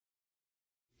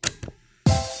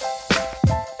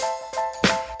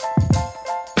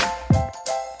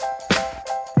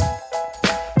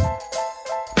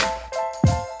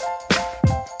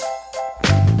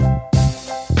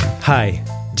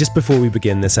Just before we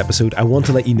begin this episode, I want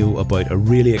to let you know about a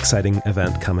really exciting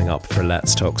event coming up for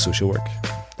Let's Talk Social Work.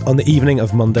 On the evening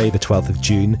of Monday, the 12th of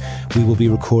June, we will be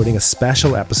recording a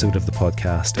special episode of the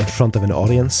podcast in front of an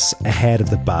audience ahead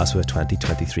of the BASWA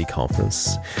 2023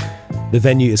 conference. The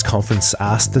venue is Conference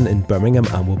Aston in Birmingham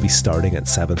and will be starting at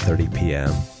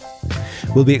 7:30pm.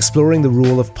 We'll be exploring the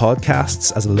role of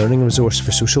podcasts as a learning resource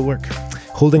for social work,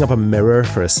 holding up a mirror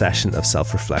for a session of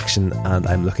self-reflection, and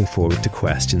I'm looking forward to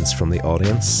questions from the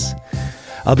audience.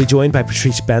 I'll be joined by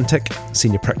Patrice Bentic,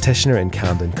 Senior Practitioner in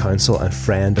Camden Council and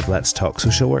friend of Let's Talk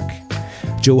Social Work,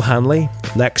 Joe Hanley,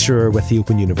 Lecturer with the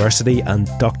Open University, and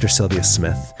Dr. Sylvia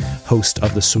Smith, host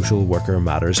of the Social Worker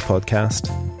Matters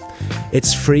podcast.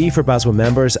 It's free for BASWA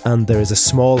members and there is a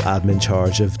small admin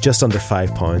charge of just under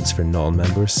 £5 for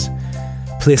non-members.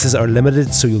 Places are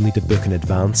limited, so you'll need to book in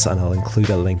advance, and I'll include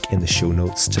a link in the show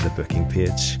notes to the booking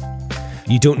page.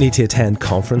 You don't need to attend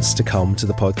conference to come to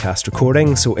the podcast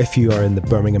recording, so if you are in the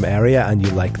Birmingham area and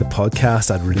you like the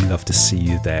podcast, I'd really love to see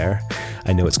you there.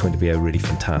 I know it's going to be a really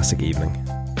fantastic evening.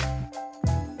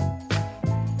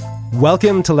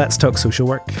 Welcome to Let's Talk Social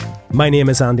Work. My name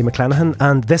is Andy McClenaghan,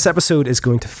 and this episode is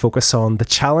going to focus on the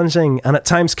challenging and at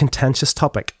times contentious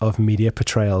topic of media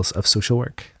portrayals of social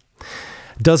work.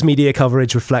 Does media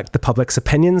coverage reflect the public's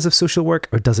opinions of social work,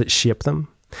 or does it shape them?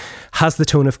 Has the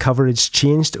tone of coverage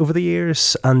changed over the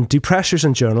years? And do pressures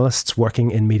on journalists working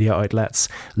in media outlets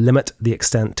limit the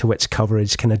extent to which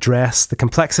coverage can address the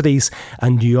complexities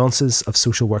and nuances of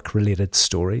social work related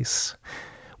stories?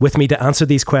 With me to answer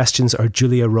these questions are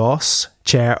Julia Ross,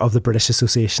 Chair of the British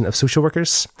Association of Social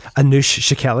Workers, Anoosh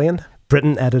Chakelian,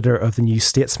 Britain editor of The New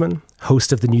Statesman,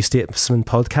 host of the New Statesman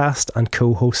podcast and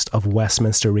co-host of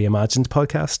Westminster Reimagined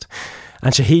podcast,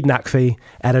 and Shahid Naqvi,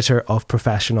 editor of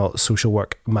Professional Social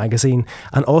Work magazine.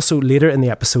 And also later in the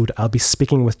episode, I'll be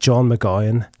speaking with John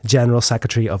McGowan, General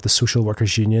Secretary of the Social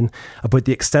Workers Union, about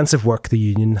the extensive work the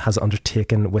union has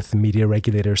undertaken with media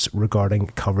regulators regarding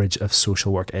coverage of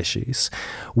social work issues.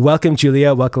 Welcome,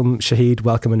 Julia. Welcome, Shahid.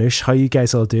 Welcome, Anoosh. How are you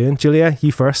guys all doing? Julia,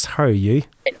 you first. How are you?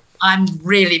 I'm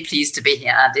really pleased to be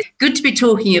here, Andy. Good to be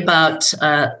talking about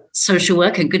social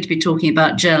work and good to be talking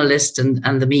about journalists and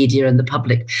the media and the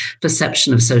public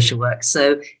perception of social work.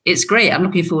 So it's great. I'm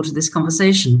looking forward to this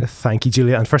conversation. Thank you,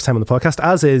 Julia. And first time on the podcast,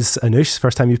 as is Anoosh.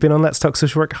 First time you've been on Let's Talk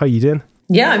Social Work. How are you doing?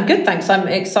 Yeah, I'm good, thanks. I'm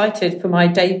excited for my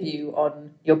debut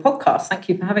on your podcast. Thank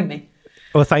you for having me.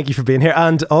 Well, thank you for being here.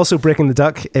 And also breaking the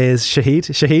duck is Shahid.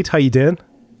 Shahid, how are you doing?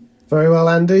 Very well,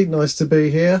 Andy. Nice to be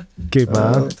here. Good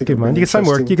man. Good man. You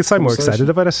can sound more excited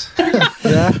about it.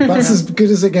 Yeah, that's as good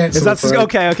as it gets.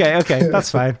 Okay.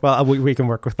 That's fine. Well, we can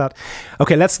work with that.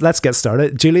 Okay, let's get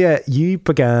started. Julia, you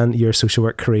began your social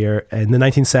work career in the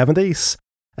 1970s.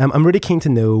 I'm really keen to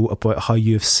know about how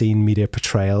you've seen media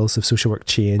portrayals of social work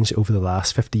change over the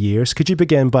last 50 years. Could you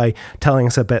begin by telling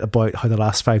us a bit about how the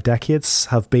last 5 decades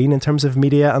have been in terms of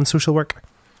media and social work?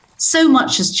 So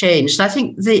much has changed. I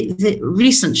think the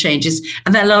recent changes,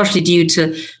 and they're largely due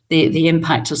to the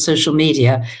impact of social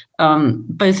media,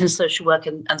 both in social work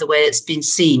and the way it's been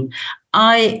seen.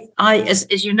 I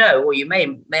as you know, or you may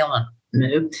not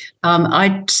know,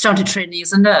 I started training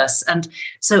as a nurse. And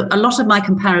so a lot of my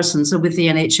comparisons are with the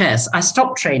NHS. I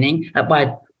stopped training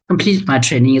completed my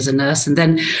training as a nurse and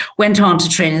then went on to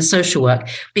train in social work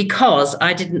because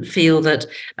I didn't feel that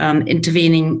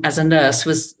intervening as a nurse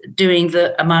was doing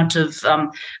the amount of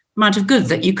good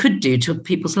that you could do to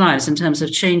people's lives in terms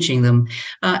of changing them.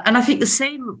 And I think the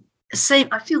same.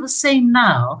 I feel the same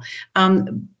now.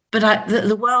 But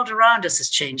the world around us has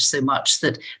changed so much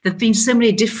that there have been so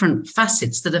many different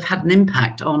facets that have had an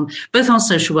impact on both on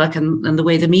social work and the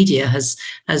way the media has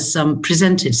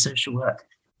presented social work.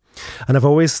 And I've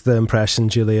always the impression,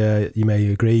 Julia, you may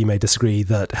agree, you may disagree,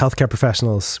 that healthcare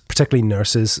professionals, particularly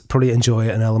nurses, probably enjoy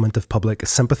an element of public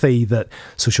sympathy that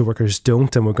social workers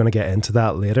don't, and we're going to get into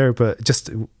that later. But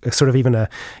just sort of even a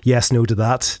yes, no to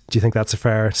that, do you think that's a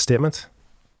fair statement?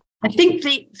 I think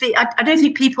I don't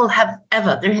think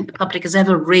the public has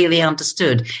ever really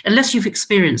understood, unless you've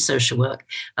experienced social work,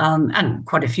 and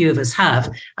quite a few of us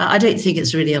have. I don't think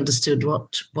it's really understood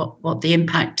what the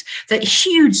impact, the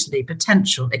hugely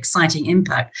potential, exciting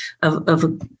impact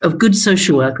of good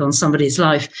social work on somebody's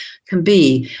life can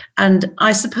be. And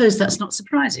I suppose that's not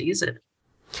surprising, is it?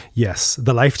 Yes,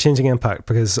 the life-changing impact,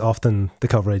 because often the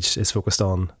coverage is focused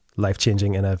on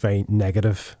life-changing in a very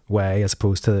negative way, as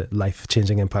opposed to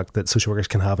life-changing impact that social workers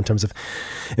can have in terms of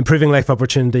improving life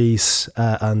opportunities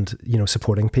and,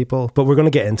 supporting people. But we're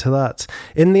going to get into that.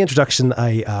 In the introduction,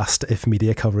 I asked if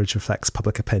media coverage reflects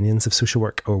public opinions of social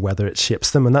work or whether it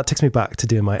shapes them. And that takes me back to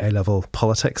doing my A-level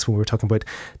politics when we were talking about,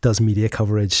 does media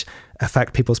coverage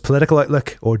affect people's political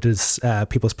outlook, or does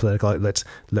people's political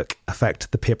outlook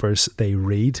affect the papers they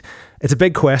read? It's a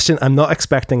big question. I'm not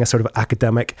expecting a sort of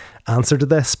academic answer to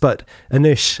this, but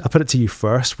Anoosh, I'll put it to you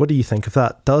first. What do you think of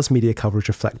that? Does media coverage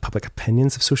reflect public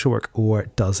opinions of social work, or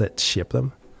does it shape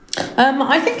them?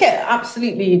 I think it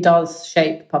absolutely does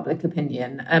shape public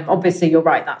opinion. Obviously, you're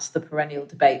right, that's the perennial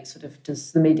debate. Sort of,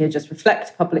 does the media just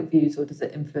reflect public views, or does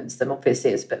it influence them?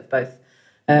 Obviously, it's a bit of both.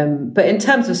 But in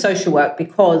terms of social work,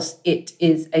 because it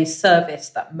is a service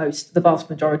that the vast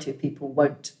majority of people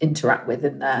won't interact with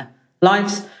in their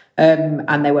lives,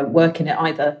 and they won't work in it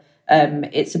either,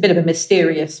 it's a bit of a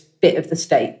mysterious bit of the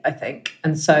state, I think.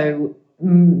 And so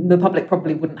the public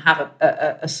probably wouldn't have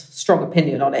a strong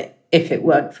opinion on it if it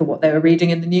weren't for what they were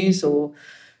reading in the news or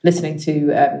listening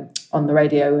to on the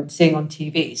radio and seeing on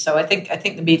TV. So I think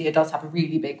the media does have a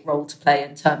really big role to play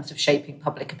in terms of shaping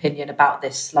public opinion about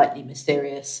this slightly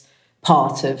mysterious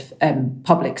part of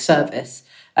public service.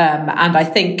 And I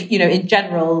think, in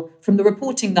general, from the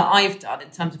reporting that I've done in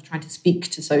terms of trying to speak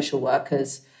to social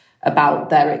workers about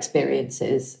their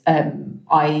experiences,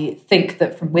 I think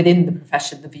that from within the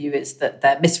profession, the view is that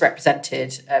they're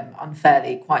misrepresented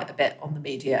unfairly quite a bit on the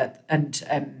media and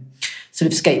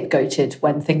sort of scapegoated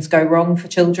when things go wrong for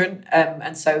children.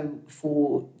 And so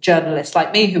for journalists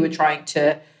like me who are trying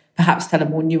to perhaps tell a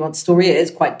more nuanced story, it is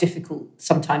quite difficult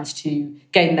sometimes to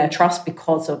gain their trust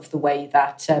because of the way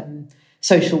that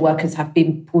social workers have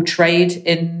been portrayed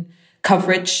in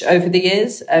coverage over the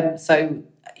years. So,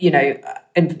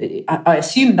 I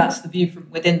assume that's the view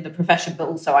from within the profession, but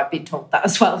also I've been told that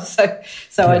as well. So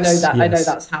yes, I know that. Yes. I know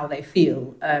that's how they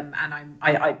feel. And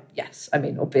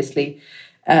obviously,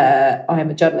 I am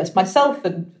a journalist myself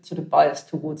and sort of biased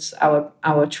towards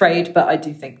our trade, but I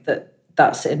do think that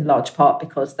that's in large part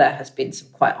because there has been some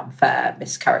quite unfair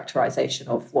mischaracterization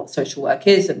of what social work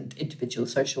is and individual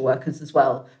social workers as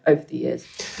well over the years.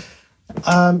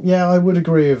 I would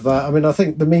agree with that. I mean, I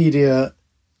think the media,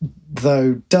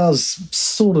 though, does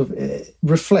sort of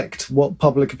reflect what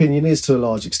public opinion is to a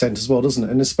large extent as well, doesn't it?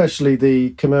 And especially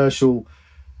the commercial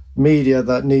media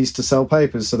that needs to sell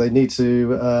papers, so they need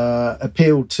to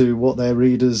appeal to what their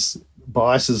readers'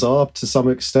 biases are to some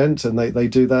extent, and they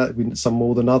do that. Some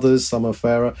more than others, some are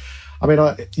fairer. I mean,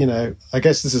 I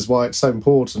guess this is why it's so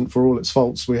important. For all its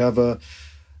faults, we have an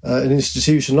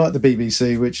institution like the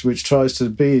BBC, which tries to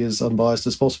be as unbiased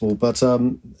as possible. But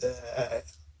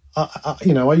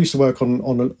I used to work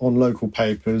on local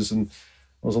papers, and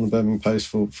I was on the Birmingham Post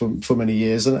for many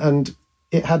years, and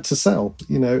it had to sell,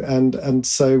 and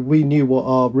so we knew what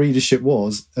our readership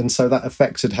was, and so that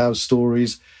affected how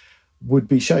stories would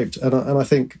be shaped. And I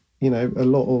think a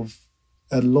lot of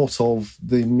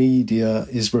the media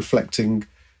is reflecting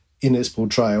in its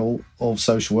portrayal of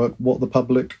social work what the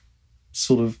public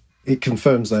it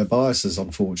confirms their biases,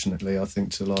 unfortunately, I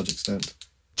think, to a large extent.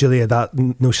 Julia, that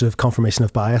notion of confirmation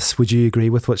of bias, would you agree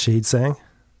with what Shahid's saying?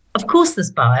 Of course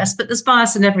there's bias, but there's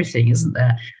bias in everything, isn't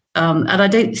there? And I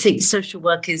don't think social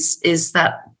work is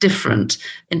that different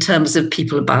in terms of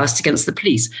people are biased against the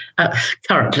police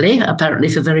currently, apparently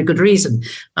for very good reason.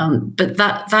 But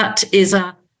that's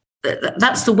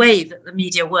the way that the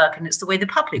media work, and it's the way the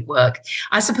public work.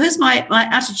 I suppose my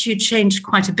attitude changed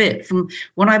quite a bit from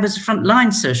when I was a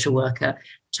frontline social worker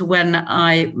to when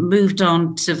I moved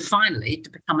on to finally to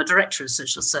become a director of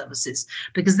social services,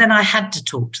 because then I had to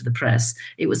talk to the press.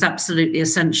 It was absolutely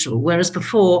essential. Whereas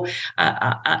before,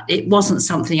 it wasn't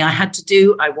something I had to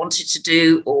do, I wanted to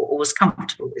do, or was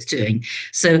comfortable with doing.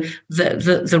 So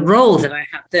the role that I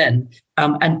had then,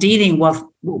 and dealing with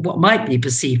what might be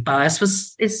perceived bias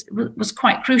was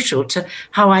quite crucial to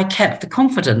how I kept the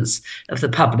confidence of the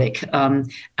public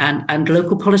and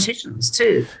local politicians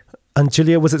too. And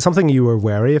Julia, was it something you were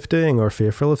wary of doing or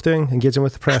fearful of doing, engaging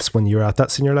with the press when you were at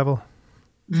that senior level?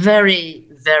 Very,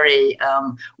 very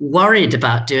worried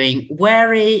about doing.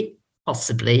 Wary,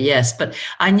 possibly, yes. But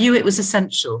I knew it was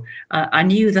essential. I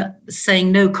knew that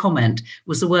saying no comment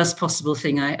was the worst possible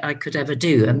thing I could ever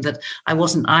do, and that I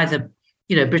wasn't either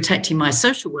protecting my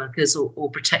social workers or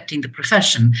protecting the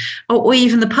profession or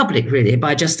even the public, really,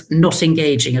 by just not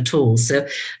engaging at all. So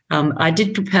I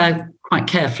did prepare quite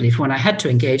carefully for when I had to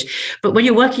engage. But when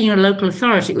you're working in a local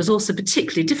authority, it was also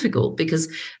particularly difficult because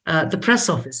the press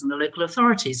office and the local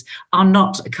authorities are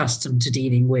not accustomed to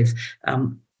dealing with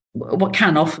what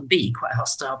can often be quite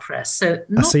hostile press. So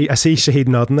I see Shahid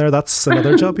nodding there. That's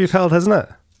another job you've held, hasn't it?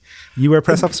 You were a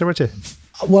press officer, weren't you?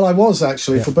 Well, I was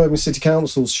actually for Birmingham City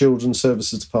Council's Children's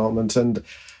Services Department, and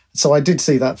so I did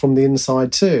see that from the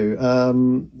inside too.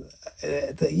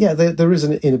 There is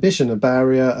an inhibition, a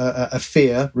barrier, a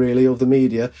fear, really, of the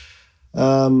media.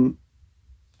 And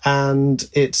and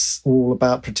it's all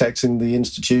about protecting the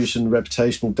institution,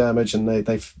 reputational damage, and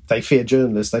they fear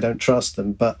journalists. They don't trust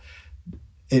them. But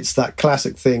it's that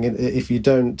classic thing. If you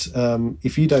don't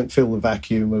fill the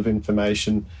vacuum of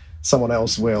information, someone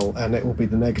else will, and it will be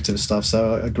the negative stuff.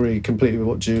 So I agree completely with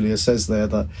what Julia says there,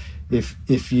 that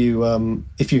if you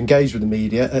engage with the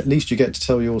media, at least you get to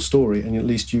tell your story, and at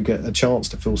least you get a chance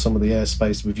to fill some of the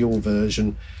airspace with your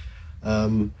version.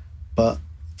 But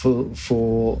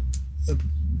for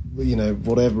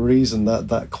whatever reason,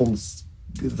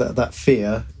 that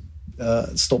fear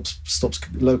stops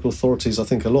local authorities, I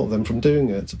think a lot of them, from doing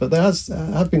it. But there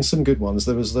have been some good ones.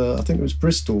 There was I think it was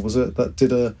Bristol, was it, that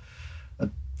did a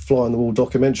fly on the wall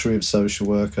documentary of social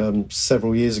work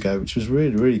several years ago, which was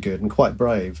really, really good and quite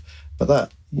brave. But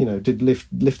that, did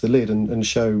lift the lid and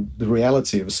show the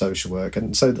reality of social work.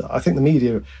 And so I think the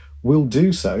media will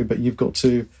do so, but you've got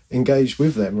to engage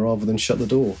with them rather than shut the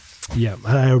door. Yeah,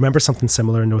 I remember something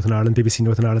similar in Northern Ireland. BBC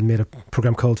Northern Ireland made a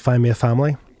programme called Find Me a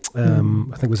Family. I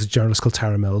think it was a journalist called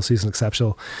Tara Mills. He's an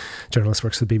exceptional journalist,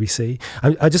 works for the BBC.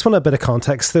 I just want a bit of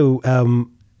context though.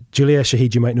 Julia,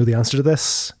 Shahid, you might know the answer to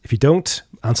this. If you don't,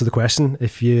 answer the question.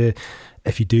 If you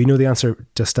do know the answer,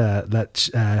 just let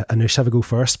Anoosh have a go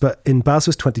first. But in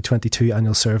BASO's 2022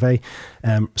 annual survey,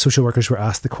 social workers were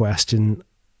asked the question,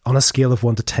 on a scale of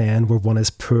 1 to 10, where 1 is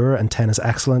poor and 10 is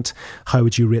excellent, how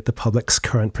would you rate the public's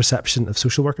current perception of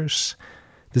social workers?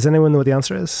 Does anyone know what the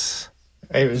answer is?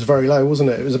 It was very low, wasn't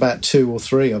it? It was about 2 or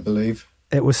 3, I believe.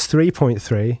 It was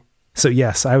 3.3. So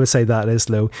yes, I would say that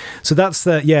is low. So that's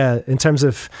in terms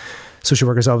of social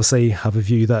workers obviously have a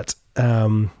view that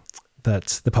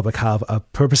that the public have a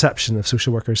poor perception of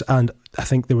social workers, and I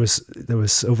think there was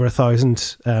over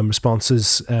 1,000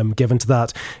 responses given to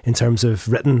that in terms of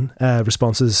written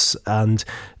responses, and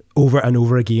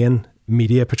over again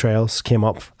media portrayals came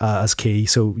up as key.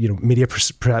 So media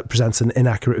presents an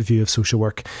inaccurate view of social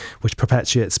work, which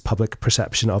perpetuates public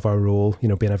perception of our role,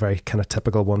 being a very kind of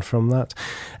typical one from that.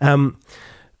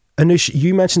 Anoosh,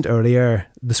 you mentioned earlier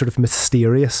the sort of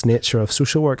mysterious nature of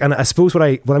social work, and I suppose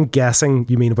what I'm guessing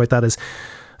you mean about that is,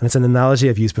 and it's an analogy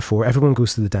I've used before, everyone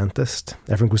goes to the dentist,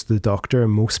 everyone goes to the doctor,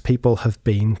 and most people have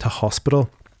been to hospital.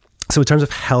 So in terms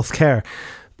of healthcare,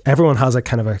 everyone has a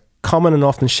kind of a common and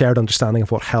often shared understanding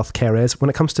of what healthcare is. When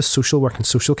it comes to social work and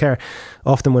social care,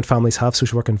 often when families have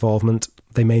social work involvement,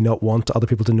 they may not want other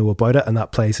people to know about it, and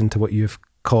that plays into what you've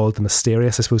called the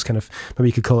mysterious, I suppose, kind of, maybe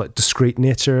you could call it discreet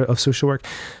nature of social work.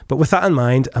 But with that in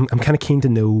mind, I'm kind of keen to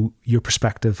know your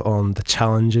perspective on the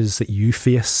challenges that you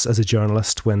face as a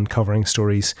journalist when covering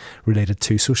stories related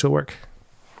to social work.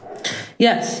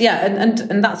 Yes, yeah,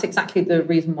 and that's exactly the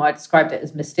reason why I described it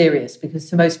as mysterious, because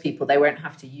to most people, they won't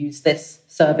have to use this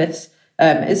service.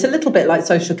 It's a little bit like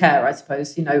social care, I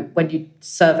suppose. When you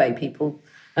survey people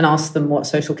and ask them what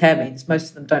social care means, most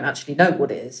of them don't actually know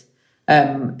what it is.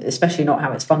 Especially not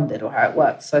how it's funded or how it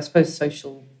works. So I suppose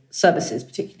social services,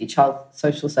 particularly child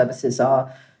social services,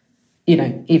 are,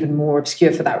 even more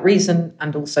obscure for that reason,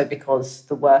 and also because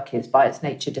the work is by its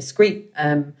nature discreet.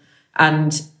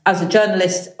 And as a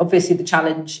journalist, obviously the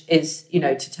challenge is,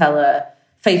 to tell a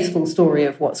faithful story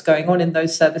of what's going on in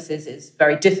those services is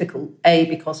very difficult.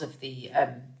 Because of the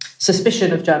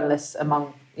suspicion of journalists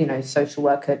among, social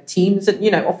worker teams,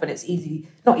 and often it's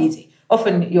not easy.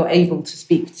 Often you're able to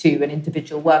speak to an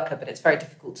individual worker, but it's very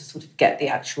difficult to sort of get the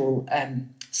actual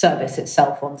service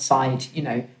itself on side.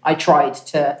 I tried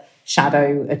to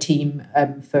shadow a team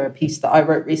for a piece that I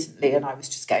wrote recently, and I was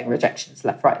just getting rejections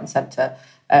left, right and centre.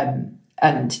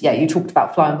 You talked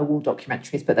about fly on the wall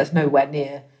documentaries, but there's nowhere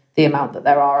near the amount that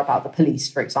there are about the police,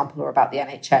 for example, or about the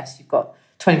NHS. You've got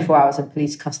 24 hours in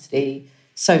police custody,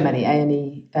 so many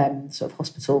A&E sort of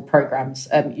hospital programmes.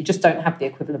 You just don't have the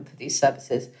equivalent for these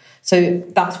services. So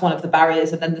that's one of the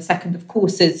barriers. And then the second, of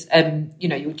course, is,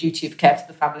 your duty of care to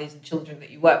the families and children that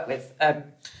you work with. How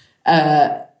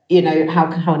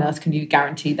on earth can you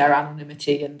guarantee their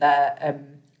anonymity and their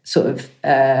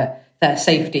their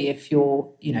safety if you're,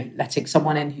 letting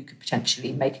someone in who could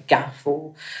potentially make a gaffe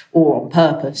or on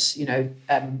purpose,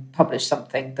 publish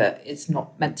something that is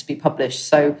not meant to be published.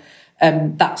 So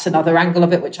that's another angle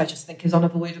of it, which I just think is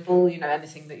unavoidable.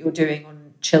 Anything that you're doing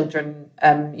on children,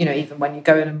 even when you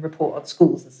go in and report on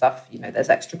schools and stuff, there's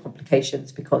extra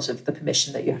complications because of the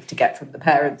permission that you have to get from the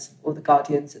parents or the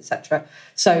guardians, etc.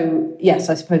 So yes,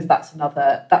 I suppose that's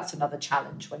another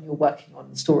challenge when you're working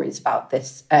on stories about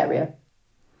this area.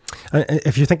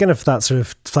 If you're thinking of that sort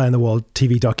of fly on the wall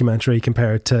TV documentary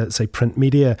compared to, say, print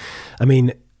media, I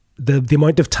mean, the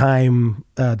amount of time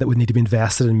that would need to be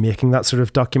invested in making that sort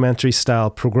of documentary style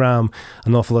program,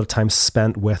 an awful lot of time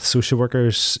spent with social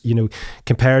workers,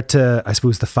 compared to, I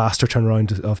suppose, the faster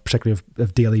turnaround of particularly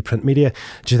of daily print media.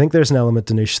 Do you think there's an element,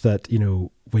 Danush, that,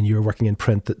 when you're working in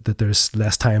print, that there's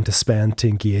less time to spend to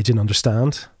engage and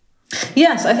understand?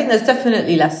 Yes, I think there's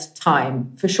definitely less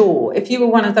time, for sure. If you were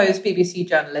one of those BBC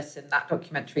journalists in that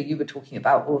documentary you were talking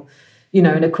about, or,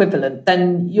 an equivalent,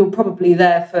 then you're probably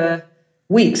there for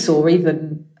weeks or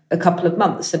even a couple of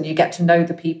months, and you get to know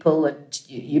the people and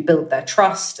you build their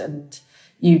trust and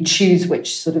you choose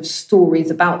which sort of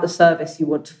stories about the service you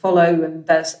want to follow. And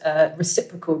there's a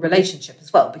reciprocal relationship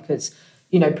as well, because,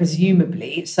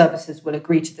 presumably services will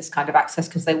agree to this kind of access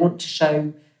because they want to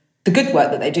show the good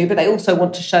work that they do, but they also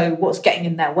want to show what's getting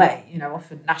in their way.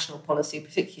 Often national policy,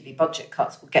 particularly budget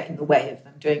cuts, will get in the way of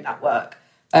them doing that work.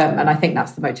 And I think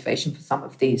that's the motivation for some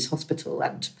of these hospital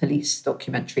and police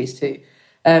documentaries too.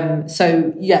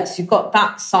 So, yes, you've got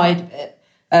that side of it.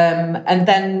 And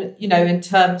then, in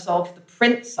terms of the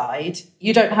print side,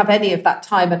 you don't have any of that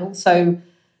time. And also,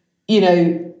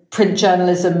 print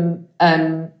journalism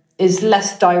is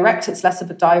less direct. It's less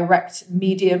of a direct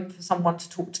medium for someone to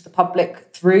talk to the public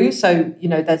through. So,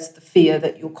 there's the fear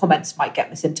that your comments might get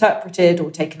misinterpreted or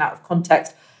taken out of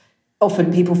context.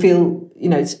 Often people feel,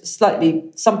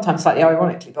 sometimes slightly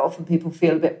ironically, but often people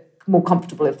feel a bit more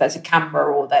comfortable if there's a camera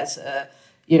or there's a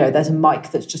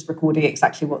mic that's just recording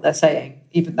exactly what they're saying,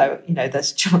 even though,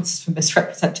 there's chances for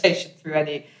misrepresentation through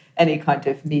any kind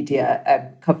of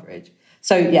media coverage.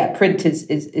 So, yeah, print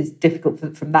is difficult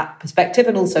from that perspective,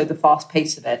 and also the fast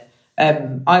pace of it.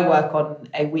 I work on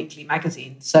a weekly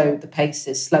magazine, so the pace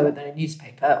is slower than a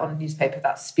newspaper. On a newspaper,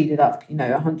 that's speeded up,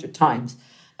 100 times.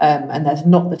 And there's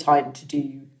not the time to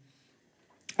do,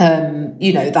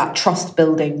 that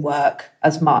trust-building work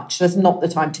as much. There's not the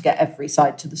time to get every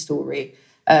side to the story.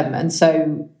 And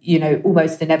so,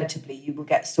 almost inevitably, you will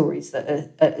get stories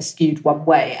that are skewed one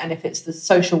way. And if it's the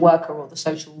social worker or the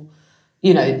social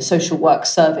work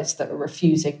service that are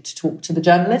refusing to talk to the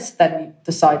journalist, then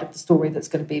the side of the story that's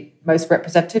going to be most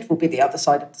represented will be the other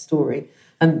side of the story.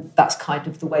 And that's kind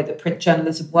of the way that print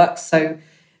journalism works. So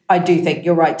I do think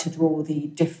you're right to draw the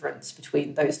difference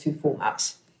between those two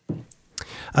formats.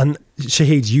 And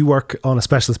Shahid, you work on a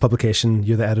specialist publication.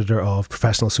 You're the editor of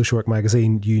Professional Social Work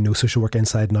magazine. You know social work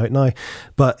inside and out now.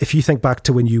 But if you think back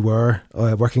to when you were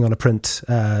working on a print,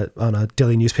 on a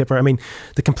daily newspaper, I mean,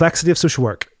 the complexity of social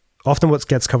work, often what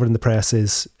gets covered in the press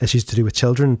is issues to do with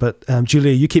children. But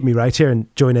Julia, you keep me right here and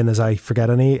join in as I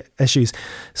forget any issues.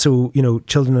 So,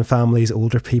 children and families,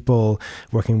 older people,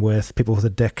 working with people with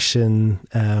addiction,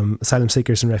 asylum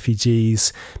seekers and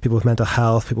refugees, people with mental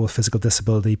health, people with physical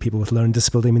disability, people with learning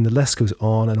disability. I mean, the list goes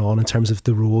on in terms of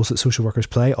the roles that social workers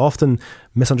play, often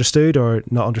misunderstood or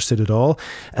not understood at all.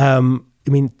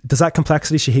 Does that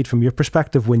complexity, Shahid, from your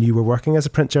perspective, when you were working as a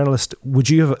print journalist,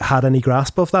 would you have had any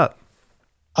grasp of that?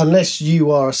 Unless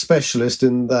you are a specialist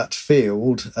in that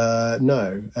field,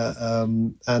 no.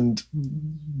 And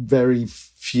very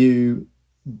few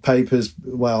papers,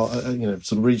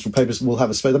 sort of regional papers will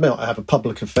have they might have a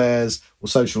public affairs or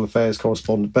social affairs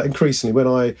correspondent. But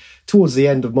increasingly, towards the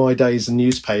end of my days in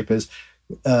newspapers,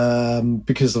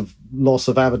 because of loss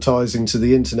of advertising to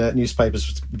the internet,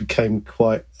 newspapers became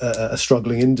quite a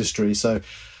struggling industry. So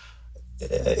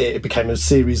it became a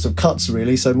series of cuts,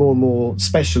 really. So more and more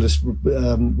specialist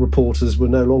reporters were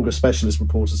no longer specialist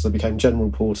reporters; they became general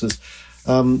reporters.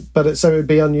 But it would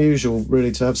be unusual,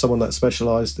 really, to have someone that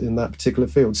specialised in that particular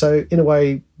field. So, in a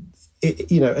way,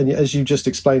 and as you just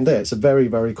explained there, it's a very,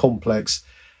 very complex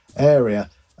area,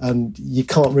 and you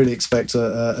can't really expect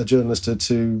a journalist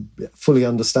to fully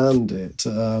understand it.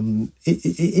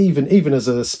 Even as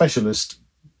a specialist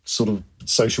sort of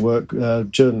social work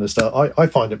journalist, I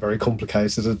find it very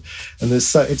complicated, and it's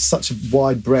such a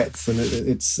wide breadth, and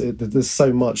there's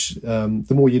so much.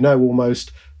 The more you know,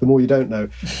 almost, the more you don't know.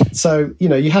 So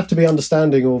you have to be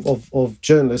understanding of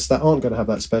journalists that aren't going to have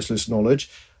that specialist knowledge,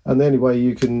 and the only way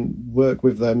you can work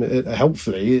with them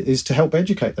helpfully is to help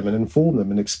educate them and inform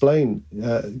them and explain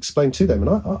to them.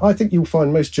 And I think you'll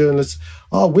find most journalists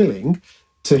are willing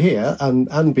to hear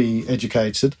and be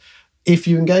educated if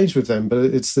you engage with them. But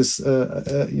it's this,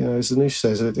 as Danush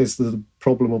says, it's the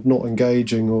problem of not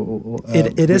engaging.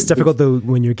 It is difficult, though,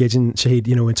 when you're engaging, Shahid,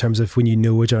 in terms of when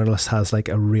a journalist has like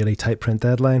a really tight print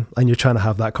deadline and you're trying to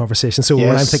have that conversation. So when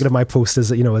I'm thinking of my post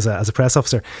as a press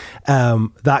officer,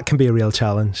 that can be a real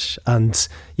challenge. And,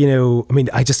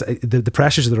 the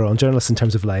pressures that are on journalists in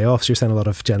terms of layoffs, you're saying a lot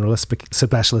of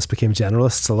specialists became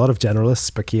generalists, a lot of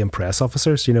generalists became press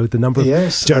officers, the number of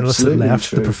journalists that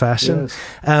left the profession.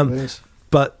 Yes.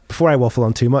 But before I waffle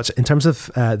on too much, in terms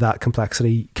of that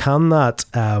complexity, can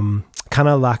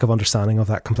a lack of understanding of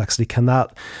that complexity, can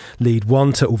that lead,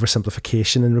 one, to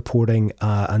oversimplification in reporting,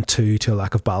 and two, to a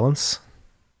lack of balance?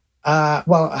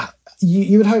 Well,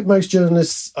 you would hope most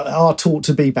journalists are taught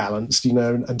to be balanced,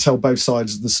 and tell both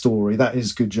sides of the story. That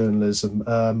is good journalism.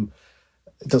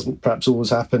 It doesn't perhaps always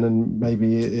happen, and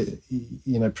maybe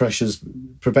pressures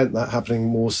prevent that happening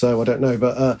more so. I don't know,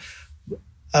 but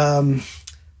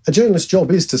a journalist's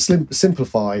job is to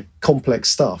simplify complex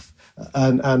stuff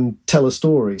and tell a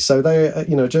story. So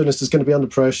a journalist is going to be under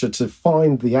pressure to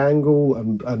find the angle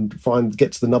and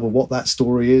get to the nub of what that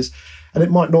story is, and it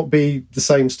might not be the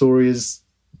same story as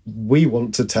we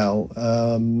want to tell.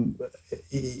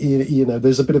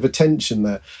 There's a bit of a tension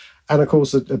there. And of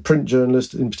course, a print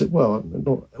journalist, in particular, well,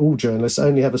 not all journalists,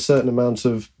 only have a certain amount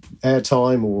of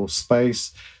airtime or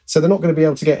space. So they're not going to be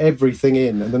able to get everything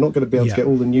in, and they're not going to be able to get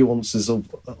all the nuances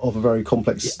of a very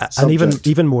complex subject. And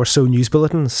even more so news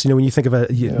bulletins. When you think of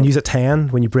news at 10,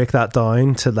 when you break that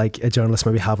down to like a journalist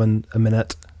maybe having a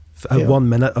minute, 1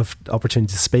 minute of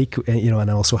opportunity to speak, and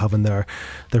also having their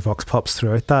vox pops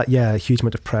throughout that. Yeah, a huge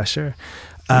amount of pressure.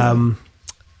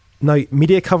 Now,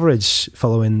 media coverage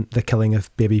following the killing of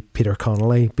baby Peter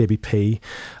Connolly, baby P,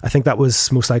 I think that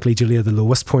was most likely, Julia, the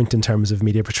lowest point in terms of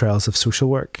media portrayals of social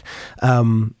work.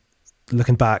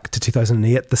 Looking back to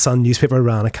 2008, the Sun newspaper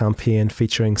ran a campaign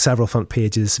featuring several front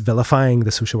pages vilifying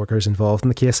the social workers involved in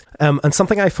the case. And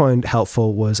something I found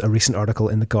helpful was a recent article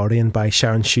in The Guardian by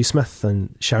Sharon Shoesmith.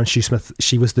 And Sharon Shoesmith,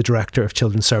 she was the director of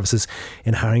children's services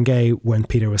in Haringey when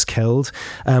Peter was killed.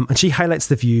 And she highlights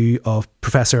the view of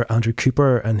Professor Andrew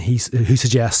Cooper, and who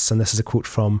suggests, and this is a quote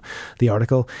from the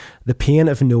article, "The pain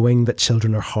of knowing that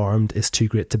children are harmed is too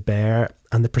great to bear,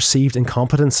 and the perceived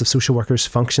incompetence of social workers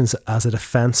functions as a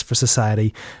defence for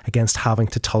society against having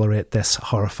to tolerate this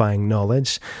horrifying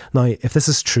knowledge." Now, if this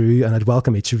is true, and I'd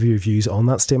welcome each of your views on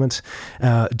that statement,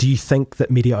 do you think that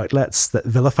media outlets that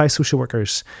vilify social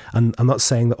workers, and I'm not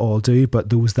saying that all do, but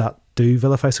those that do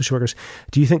vilify social workers,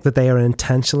 do you think that they are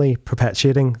intentionally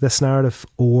perpetuating this narrative,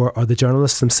 or are the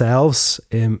journalists themselves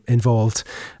involved?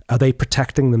 Are they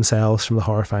protecting themselves from the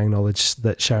horrifying knowledge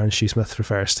that Sharon Shoesmith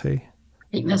refers to? I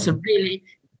think that's a really,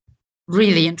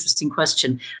 really interesting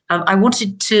question. I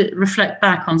wanted to reflect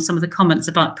back on some of the comments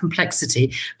about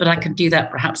complexity, but I can do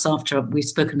that perhaps after we've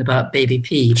spoken about baby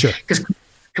P. Sure. Because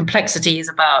complexity is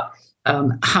about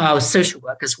how social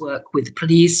workers work with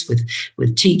police,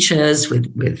 with teachers,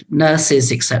 with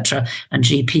nurses, etc., and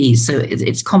GPs. So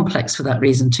it's complex for that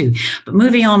reason too. But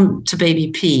moving on to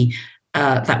baby P,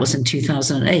 that was in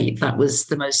 2008. That was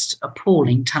the most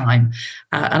appalling time.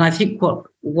 And I think what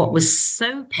was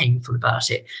so painful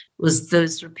about it was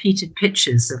those repeated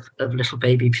pictures of little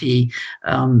baby P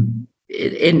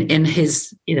in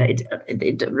his,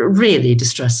 really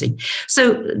distressing.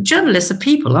 So journalists are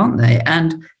people, aren't they?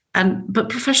 But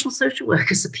professional social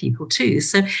workers are people too.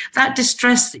 So that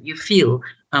distress that you feel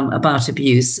about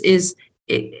abuse is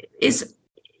I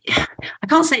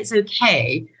can't say it's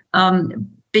okay,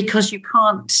 because you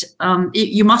can't,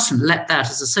 you mustn't let that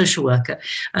as a social worker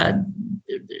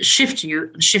shift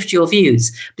your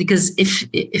views, because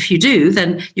if you do,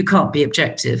 then you can't be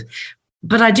objective.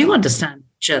 But I do understand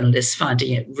journalists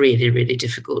finding it really, really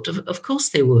difficult. Of course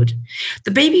they would.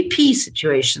 The baby P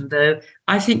situation, though,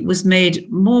 I think was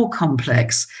made more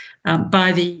complex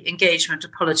by the engagement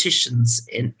of politicians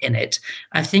in it.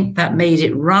 I think that made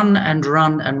it run and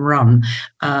run and run,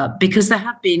 because there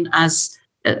have been as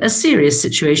serious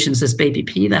situations as baby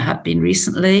P. There have been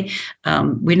recently.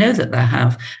 We know that there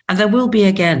have, and there will be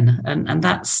again, and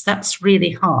that's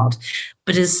really hard.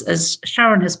 But as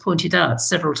Sharon has pointed out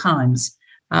several times,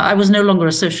 I was no longer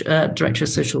a director of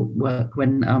social work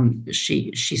when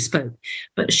she spoke,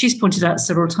 but she's pointed out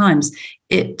several times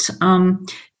it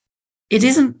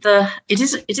isn't the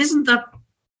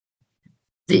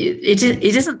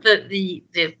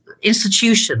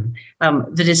institution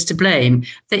that is to blame.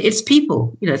 It's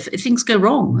people. Things go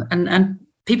wrong, and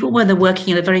people, when they're working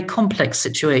in a very complex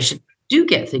situation, do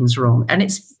get things wrong. And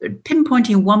it's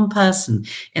pinpointing one person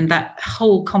in that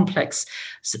whole complex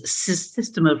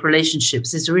system of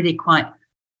relationships is really quite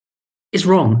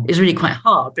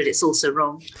hard, but it's also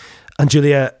wrong. And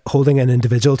Julia, holding an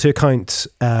individual to account,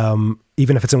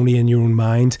 even if it's only in your own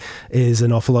mind, is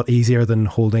an awful lot easier than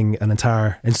holding an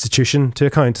entire institution to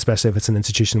account, especially if it's an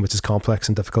institution which is complex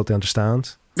and difficult to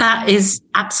understand. That is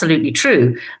absolutely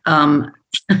true. And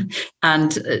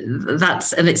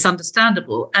it's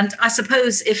understandable. And I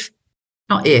suppose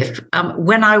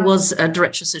when I was a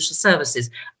director of social services,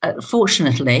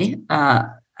 fortunately,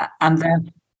 and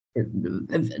then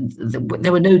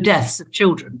there were no deaths of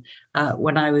children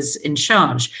when I was in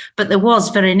charge, but there was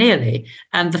very nearly.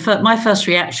 And my first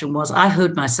reaction was I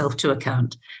hold myself to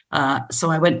account. So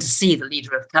I went to see the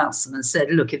leader of council and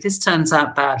said, look, if this turns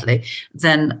out badly,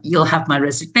 then you'll have my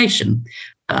resignation,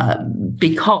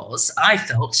 because I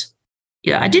felt,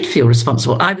 I did feel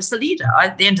responsible. I was the leader.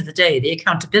 At the end of the day, the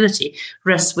accountability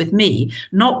rests with me,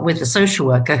 not with the social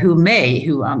worker who may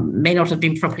not have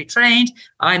been properly trained.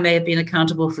 I may have been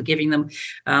accountable for giving them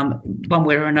one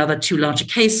way or another too large a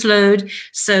caseload.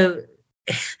 So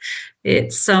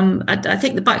it's I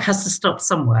think the buck has to stop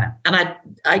somewhere, and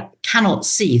I cannot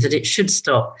see that it should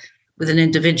stop with an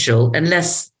individual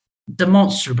unless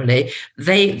demonstrably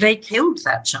they killed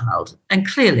that child, and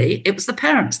clearly it was the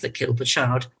parents that killed the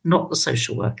child, not the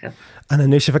social worker. And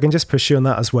Anoosh, if I can just push you on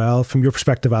that as well, from your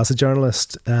perspective as a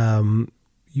journalist,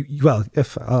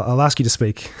 if I'll ask you to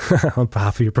speak on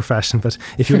behalf of your profession, but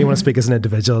if you really want to speak as an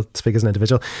individual, speak as an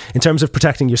individual. In terms of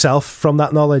protecting yourself from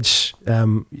that knowledge,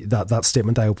 that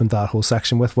statement I opened that whole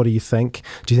section with, what do you think?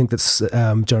 Do you think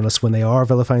that journalists, when they are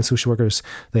vilifying social workers,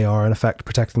 they are in effect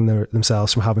protecting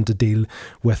themselves from having to deal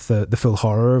with the full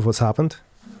horror of what's happened?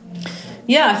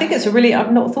 Yeah, I think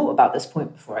I've not thought about this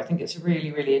point before. I think it's a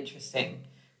really, really interesting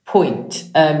point.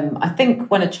 I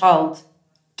think when a child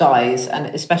dies, and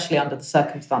especially under the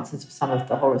circumstances of some of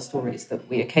the horror stories that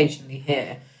we occasionally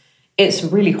hear, it's a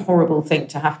really horrible thing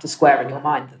to have to square in your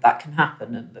mind that can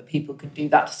happen and that people can do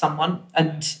that to someone.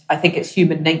 And I think it's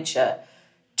human nature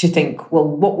to think, well,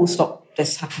 what will stop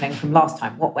this happening from last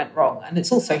time? What went wrong? And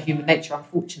it's also human nature,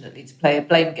 unfortunately, to play a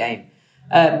blame game.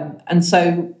 And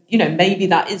so, maybe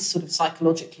that is sort of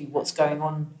psychologically what's going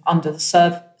on under the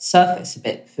surface a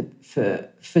bit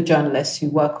for journalists who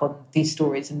work on these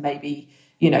stories and maybe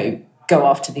go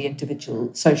after the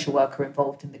individual social worker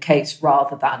involved in the case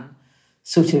rather than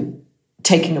sort of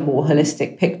taking a more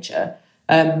holistic picture.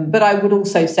 But I would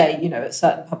also say, at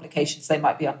certain publications, they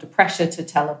might be under pressure to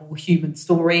tell a more human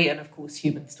story. And of course,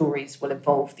 human stories will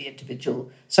involve the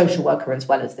individual social worker as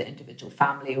well as the individual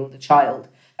family or the child,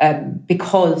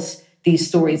 because these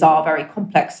stories are very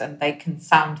complex and they can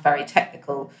sound very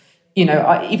technical.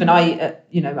 My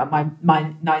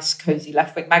nice, cozy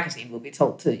left-wing magazine will be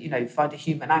told to, find a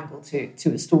human angle to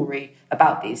a story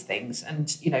about these things.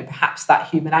 And, perhaps that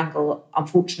human angle,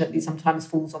 unfortunately, sometimes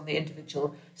falls on the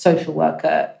individual social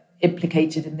worker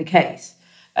implicated in the case.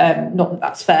 Not that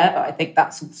that's fair, but I think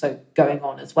that's also going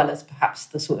on, as well as perhaps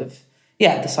the sort of,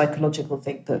 the psychological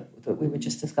thing that we were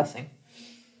just discussing.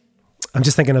 I'm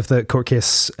just thinking of the court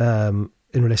case in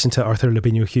relation to Arthur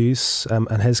Lubinio-Hughes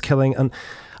and his killing. And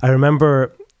I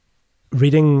remember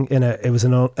reading it was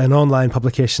an online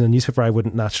publication, a newspaper I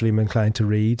wouldn't naturally be inclined to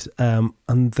read.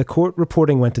 And the court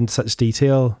reporting went into such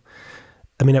detail.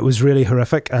 I mean, it was really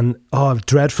horrific and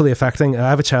dreadfully affecting. I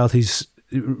have a child who's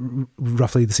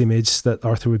roughly the same age that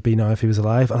Arthur would be now if he was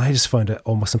alive. And I just found it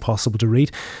almost impossible to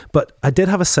read. But I did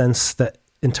have a sense that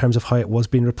in terms of how it was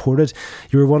being reported,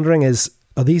 you were wondering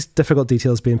are these difficult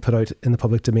details being put out in the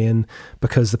public domain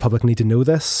because the public need to know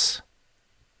this?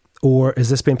 Or is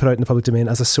this being put out in the public domain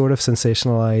as a sort of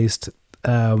sensationalized,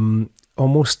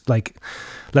 almost like,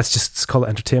 let's just call it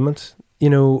entertainment,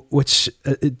 which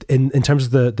in terms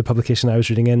of the publication I was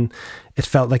reading in, it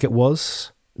felt like it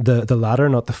was the latter,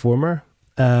 not the former.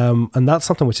 And that's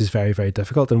something which is very, very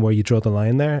difficult, and where you draw the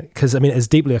line there, because it's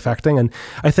deeply affecting. And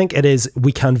I think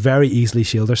we can very easily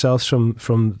shield ourselves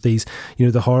from these,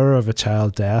 the horror of a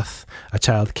child death, a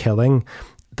child killing.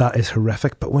 That is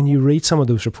horrific. But when you read some of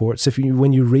those reports,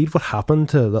 when you read what happened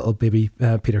to little baby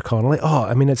Peter Connolly,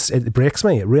 it breaks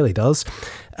me. It really does.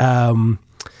 But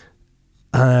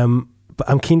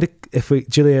I'm keen to,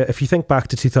 Julia, if you think back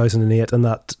to 2008 and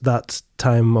that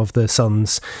time of the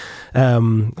Sun's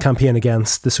campaign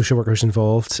against the social workers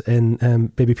involved in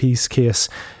Baby P's case,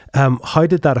 how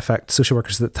did that affect social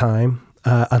workers at the time,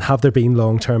 and have there been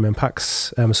long-term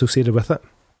impacts associated with it?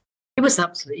 It was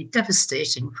absolutely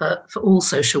devastating for all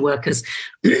social workers,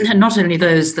 and not only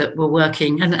those that were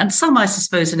working, and some, I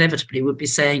suppose, inevitably would be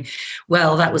saying,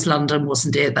 well, that was London,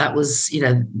 wasn't it? That was,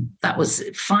 that was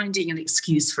finding an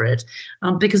excuse for it,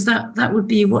 because that would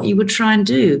be what you would try and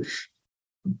do.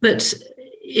 But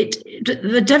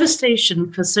the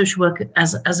devastation for social work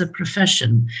as a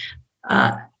profession,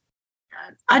 I'm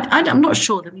not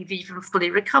sure that we've even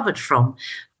fully recovered from,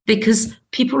 because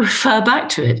people refer back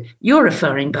to it. You're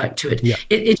referring back to it. Yeah.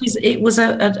 It was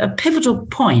a pivotal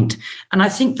point, and I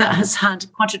think that has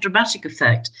had quite a dramatic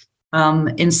effect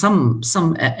in some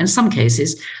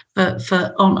cases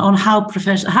on how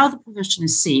the profession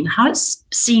is seen, how it's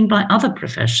seen by other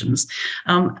professions,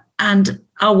 and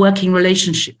our working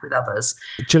relationship with others.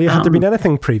 Julia, had there been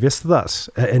anything previous to that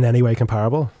in any way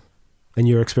comparable in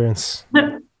your experience?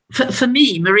 For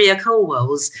me, Maria Colwell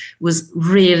was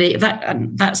really that,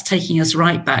 and that's taking us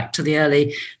right back to the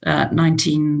early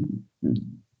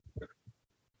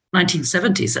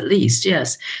 1970s at least,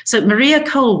 yes. So Maria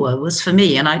Colwell was, for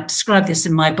me, and I describe this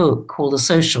in my book called The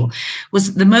Social,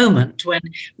 was the moment when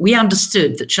we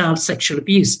understood that child sexual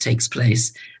abuse takes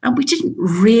place. And we didn't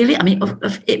really,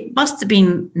 it must have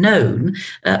been known,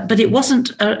 but it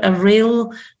wasn't a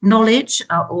real knowledge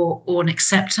or an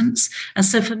acceptance. And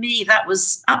so for me, that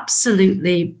was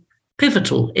absolutely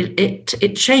pivotal.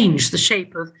 It changed the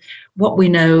shape of what we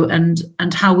know and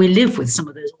how we live with some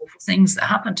of those awful things that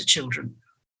happen to children.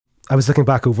 I was looking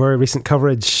back over recent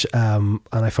coverage and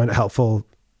I found it helpful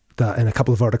that in a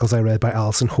couple of articles I read by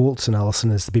Alison Holt, and Alison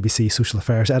is the BBC Social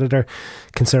Affairs editor,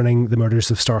 concerning the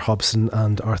murders of Star Hobson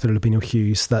and Arthur Lubino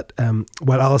Hughes, that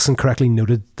while Alison correctly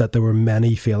noted that there were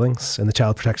many failings in the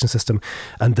child protection system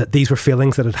and that these were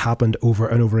failings that had happened over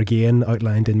and over again,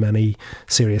 outlined in many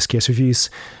serious case reviews,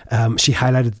 she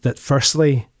highlighted that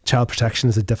firstly, child protection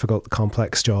is a difficult,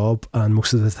 complex job, and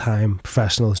most of the time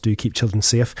professionals do keep children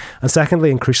safe. And secondly,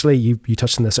 and crucially, you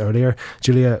touched on this earlier,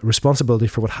 Julia, responsibility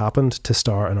for what happened to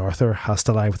Star and Arthur has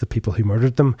to lie with the people who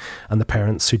murdered them and the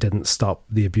parents who didn't stop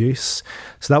the abuse.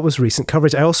 So that was recent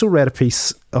coverage. I also read a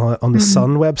piece on the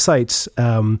Sun website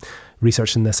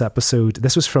researching this episode.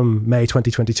 This was from May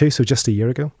 2022, so just a year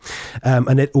ago.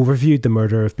 And it overviewed the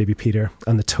murder of baby Peter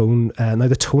and the tone. Now,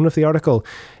 the tone of the article,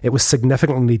 it was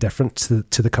significantly different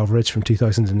to the coverage from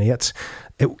 2008.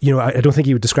 I don't think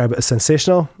you would describe it as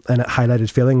sensational, and it highlighted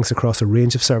failings across a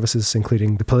range of services,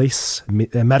 including the police,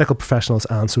 medical professionals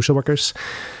and social workers.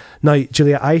 Now,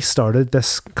 Julia, I started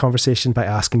this conversation by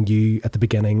asking you at the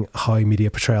beginning how media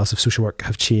portrayals of social work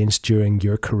have changed during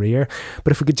your career.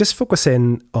 But if we could just focus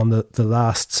in on the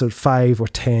last sort of 5 or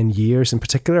 10 years in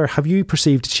particular, have you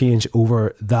perceived a change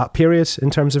over that period in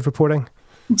terms of reporting?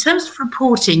 In terms of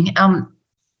reporting,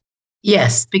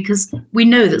 yes, because we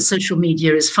know that social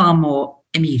media is far more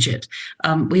immediate.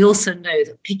 We also know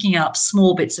that picking up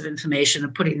small bits of information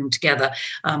and putting them together,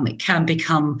 it can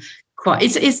become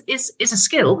it's a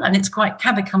skill, and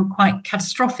can become quite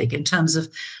catastrophic in terms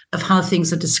of how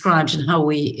things are described and how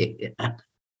we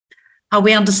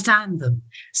understand them.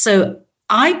 So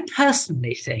I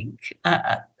personally think,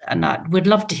 and I would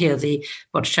love to hear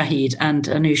what Shahid and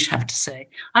Anoush have to say.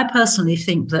 I personally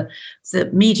think that the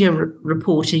media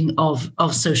reporting of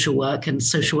social work and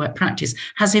social work practice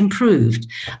has improved.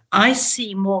 I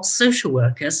see more social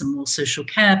workers and more social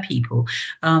care people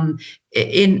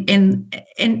in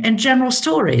general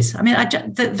stories. I mean,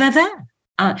 they're there.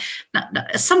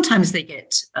 Sometimes they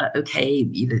get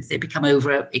they become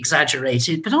over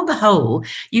exaggerated, but on the whole,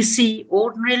 you see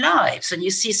ordinary lives, and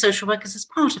you see social workers as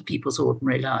part of people's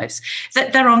ordinary lives.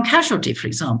 They're on Casualty, for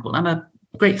example. I'm a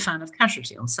great fan of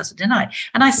Casualty on Saturday night,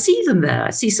 and I see them there.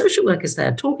 I see social workers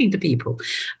there talking to people.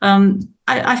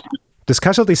 Does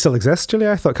Casualty still exist, Julia?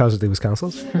 I thought Casualty was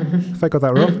cancelled. If I got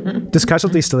that wrong. Does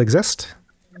Casualty still exist?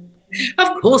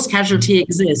 Of course, Casualty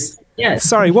exists. Yes.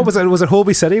 Sorry, what was it? Was it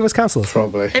Holby City was cancelled?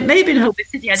 Probably. It may have been Holby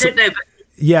City. I don't know, but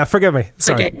yeah, forgive me.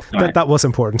 Sorry, okay, right. that was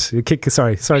important.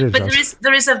 Sorry. But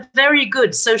there is a very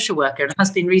good social worker. It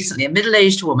has been recently a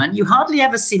middle-aged woman. You hardly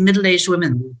ever see middle-aged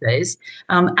women these days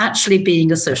actually being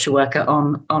a social worker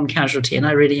on Casualty, and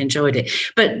I really enjoyed it.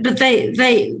 But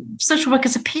they social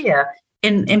workers appear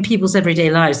in people's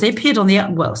everyday lives. They appeared on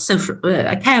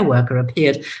a care worker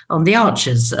appeared on The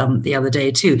Archers the other day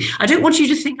too. I don't want you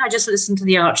to think I just listened to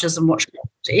The Archers and watched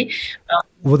Casualty.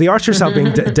 Well, The Archers have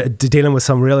been dealing with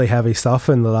some really heavy stuff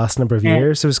in the last number of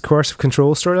years. There was Coercive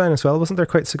Control storyline as well, wasn't there,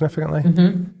 quite significantly?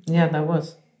 Mm-hmm. Yeah, there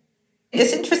was.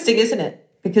 It's interesting, isn't it?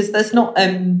 Because there's not,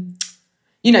 thinking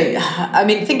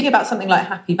about something like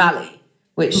Happy Valley,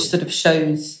 which sort of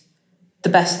shows the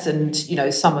best and,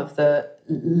 some of the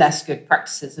less good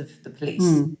practices of the police.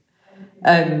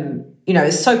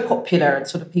 It's so popular, and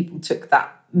sort of people took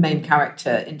that main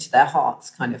character into their hearts,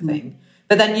 kind of thing.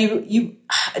 But then you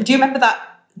do you remember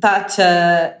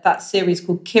that series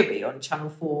called Kiri on Channel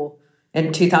 4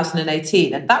 in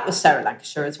 2018, and that was Sarah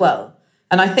Lancashire as well.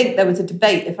 And I think there was a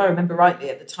debate, if I remember rightly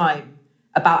at the time,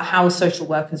 about how social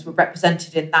workers were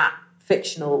represented in that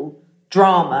fictional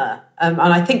drama. And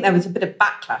I think there was a bit of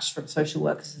backlash from social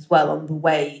workers as well on the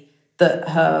way that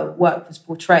her work was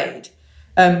portrayed.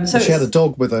 So she had a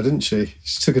dog with her, didn't she?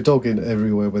 She took a dog in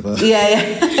everywhere with her.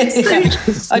 Yeah.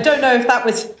 I don't know if that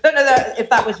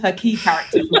was her key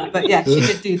character, but yeah, she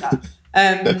did do that.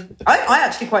 I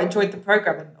actually quite enjoyed the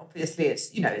programme, and obviously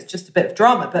it's, you know, it's just a bit of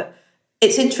drama. But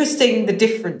it's interesting the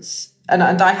difference, and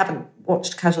I haven't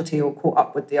watched Casualty or caught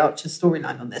up with the Archer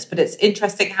storyline on this, but it's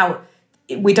interesting how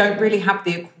we don't really have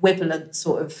the equivalent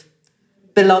sort of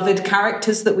beloved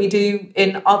characters that we do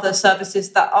in other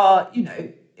services that are, you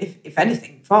know, if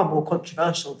anything, far more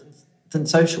controversial than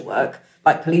social work,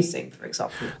 like policing, for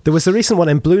example. There was a recent one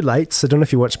in Blue Lights. I don't know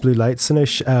if you watched Blue Lights,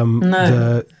 Anush. No.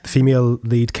 The female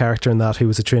lead character in that, who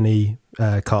was a trainee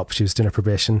cop, she was doing her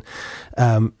probation,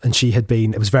 and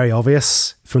it was very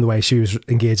obvious from the way she was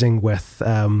engaging with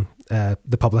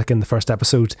the public in the first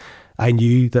episode. I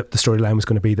knew that the storyline was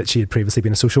going to be that she had previously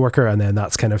been a social worker, and then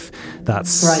that's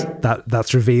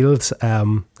revealed. I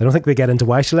don't think they get into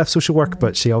why she left social work,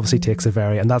 but she obviously takes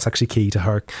and that's actually key to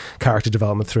her character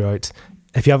development throughout.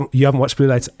 If you haven't watched Blue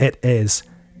Lights, it is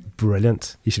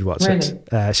brilliant. You should watch it.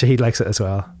 Shahid likes it as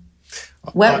well.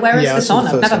 Where is this on?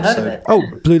 I've never heard of it. Oh,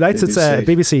 Blue Lights. It's a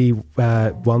BBC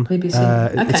one.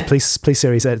 BBC. It's a police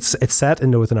series. It's set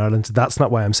in Northern Ireland. That's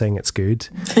not why I'm saying it's good.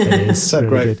 It is really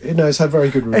great. good. No, it's had very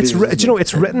good reviews.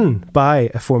 It's written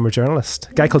by a former journalist,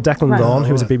 a guy called Declan Lawn,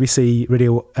 who was a BBC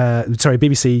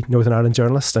BBC Northern Ireland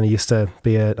journalist, and he used to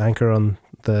be an anchor on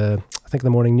the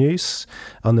morning news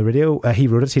on the radio. He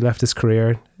wrote it. He left his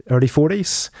career early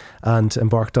 40s and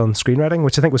embarked on screenwriting,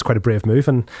 which I think was quite a brave move.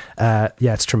 And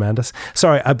it's tremendous.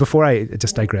 Sorry, before I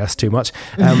just digress too much,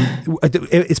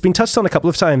 it's been touched on a couple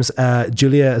of times.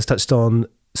 Julia has touched on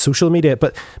social media,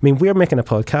 but I mean, we're making a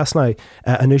podcast now.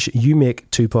 Anush, you make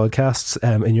 2 podcasts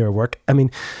in your work. I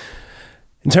mean,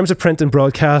 in terms of print and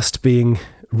broadcast being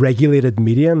regulated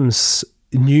mediums,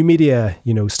 new media,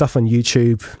 you know, stuff on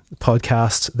YouTube,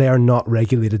 podcasts, they are not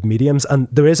regulated mediums. And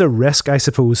there is a risk, I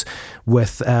suppose,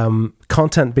 with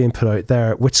content being put out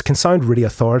there, which can sound really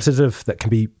authoritative, that can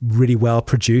be really well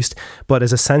produced, but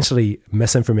is essentially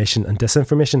misinformation and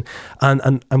disinformation.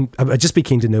 And I'd just be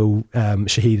keen to know,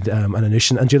 Shahid and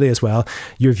Anush and Julia as well,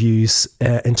 your views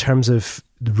in terms of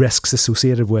the risks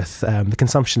associated with the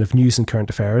consumption of news and current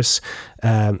affairs,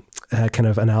 kind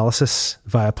of analysis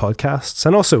via podcasts,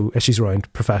 and also issues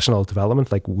around professional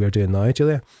development like we're doing now,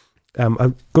 Julia.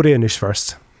 I'll go to Anush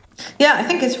first. Yeah, I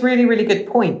think it's a really, really good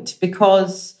point,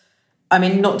 because, I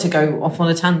mean, not to go off on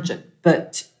a tangent,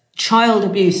 but child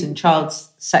abuse and child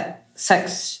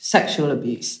sexual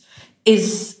abuse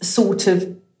is sort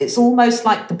of, it's almost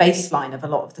like the baseline of a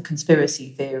lot of the conspiracy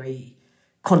theory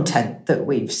content that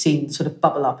we've seen sort of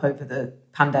bubble up over the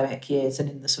pandemic years and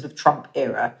in the sort of Trump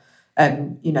era.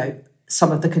 You know,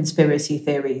 some of the conspiracy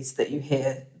theories that you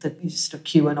hear, the sort of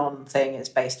QAnon thing is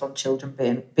based on children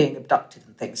being abducted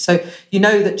and things. So you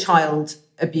know that child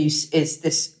abuse is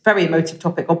this very emotive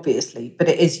topic, obviously, but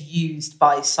it is used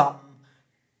by some,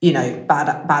 you know,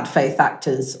 bad faith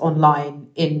actors online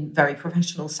in very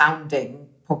professional sounding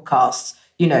podcasts,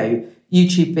 you know,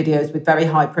 YouTube videos with very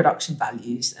high production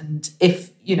values. And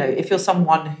if you're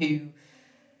someone who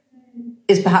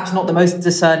is perhaps not the most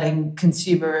discerning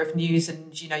consumer of news,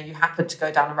 and, you know, you happen to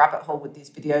go down a rabbit hole with these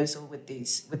videos or with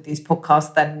these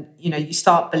podcasts, then, you know, you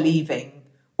start believing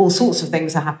all sorts of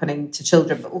things are happening to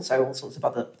children, but also all sorts of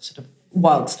other sort of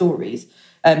wild stories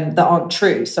that aren't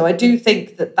true. So I do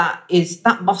think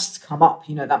that must come up.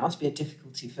 You know, that must be a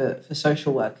difficulty for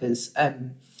social workers.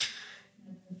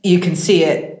 You can see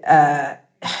it.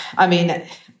 I mean,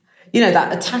 you know,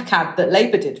 that attack ad that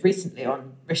Labour did recently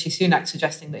on Rishi Sunak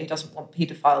suggesting that he doesn't want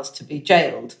paedophiles to be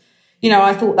jailed. You know,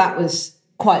 I thought that was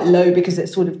quite low because it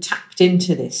sort of tapped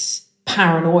into this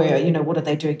paranoia, you know, what are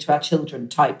they doing to our children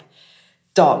type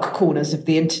dark corners of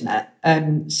the internet.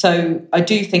 So I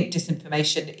do think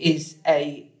disinformation is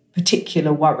a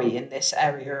particular worry in this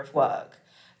area of work.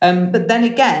 But then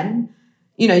again,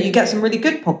 you know, you get some really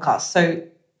good podcasts. So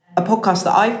a podcast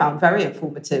that I found very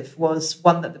informative was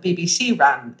one that the BBC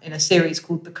ran in a series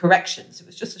called The Corrections. It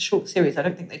was just a short series. I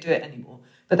don't think they do it anymore.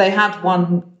 But they had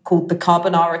one called The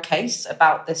Carbonara Case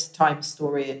about this Times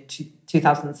story in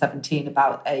 2017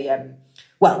 about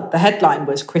the headline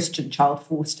was Christian child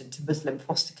forced into Muslim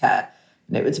foster care.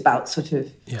 And it was about sort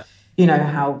of, you know,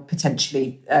 how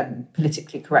potentially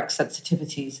politically correct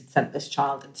sensitivities had sent this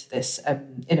child into this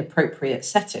inappropriate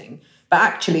setting. But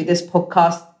actually this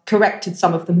podcast corrected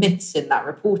some of the myths in that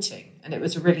reporting, and it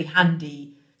was a really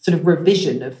handy sort of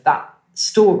revision of that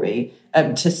story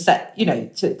to set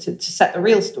the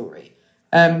real story.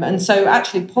 And so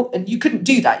actually, and you couldn't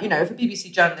do that. You know, if a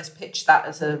BBC journalist pitched that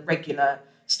as a regular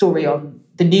story on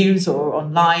the news or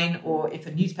online, or if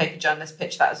a newspaper journalist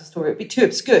pitched that as a story, it would be too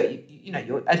obscure. You know,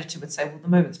 your editor would say, well, the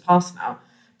moment's past now.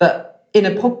 But in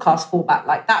a podcast format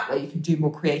like that, where you can do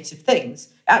more creative things,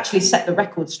 actually set the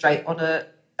record straight on a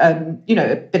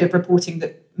a bit of reporting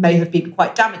that may have been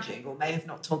quite damaging or may have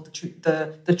not told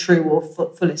the true or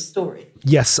fullest story.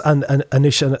 Yes, and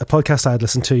Anoosh, a podcast I had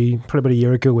listened to probably about a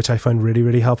year ago, which I found really,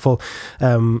 really helpful,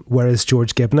 whereas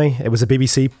George Gibney, it was a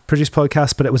BBC produced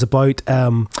podcast, but it was about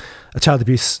a child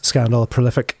abuse scandal, a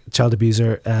prolific child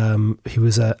abuser. He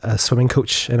was a swimming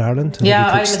coach in Ireland.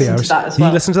 Yeah, I listened to that as well.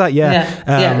 You listened to that?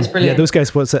 Yeah, it was brilliant. Yeah, those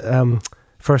guys, what's it?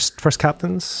 First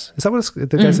Captains, is that what it's, the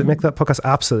guys that make that podcast?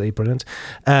 Absolutely brilliant.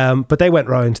 But they went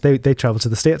round, they travelled to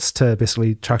the States to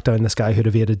basically track down this guy who'd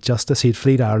evaded justice. He'd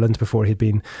fled Ireland before he'd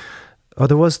been,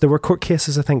 there were court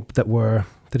cases, I think, that were,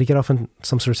 did he get off on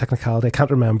some sort of technicality? I can't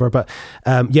remember, but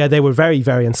they were very,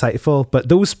 very insightful. But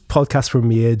those podcasts were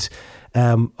made,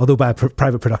 although by a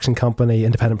private production company,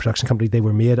 independent production company, they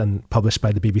were made and published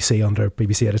by the BBC under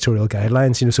BBC editorial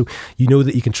guidelines, so you know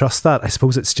that you can trust that. I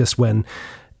suppose it's just when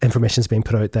information's being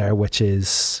put out there which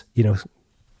is,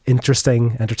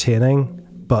 interesting, entertaining,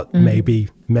 but maybe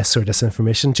mis or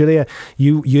disinformation. Julia,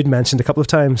 you'd mentioned a couple of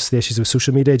times the issues with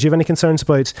social media. Do you have any concerns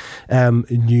about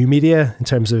new media in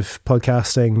terms of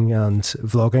podcasting and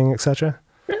vlogging, etc.?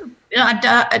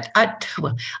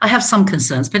 Well, I have some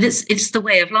concerns, but it's the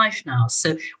way of life now.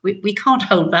 So we can't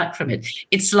hold back from it.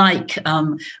 It's like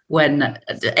when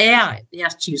the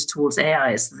attitudes towards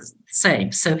AI is the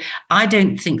same. So I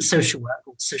don't think social work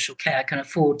or social care can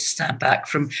afford to stand back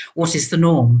from what is the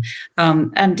norm.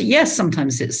 And yes,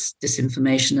 sometimes it's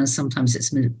disinformation and sometimes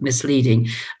it's misleading.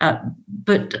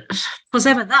 But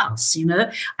whatever that's,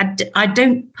 I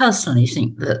don't personally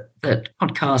think that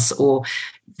podcasts or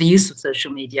the use of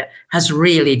social media has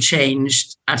really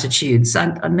changed attitudes.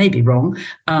 I may be wrong,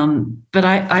 but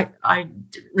I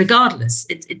regardless,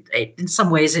 it in some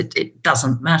ways it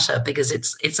doesn't matter because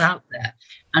it's out there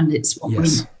and it's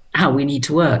how we need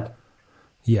to work.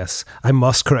 Yes, I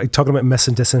must correct. Talking about mis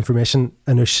and disinformation,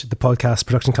 Anoosh, the podcast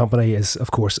production company is, of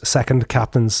course, Second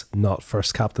Captains, not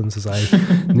First Captains, as I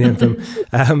named them.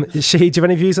 Shahid, do you have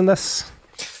any views on this?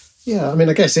 Yeah, I mean,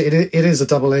 I guess it is a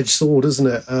double-edged sword, isn't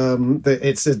it?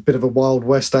 It's a bit of a wild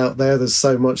west out there. There's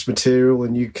so much material,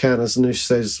 and you can, as Anoosh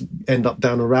says, end up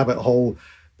down a rabbit hole,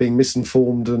 being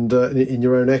misinformed and in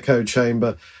your own echo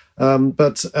chamber. I'm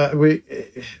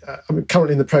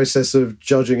currently in the process of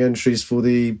judging entries for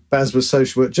the BASBA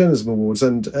Social Work Journalism Awards,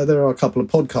 and there are a couple of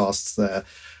podcasts there.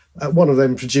 One of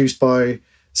them produced by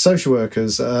social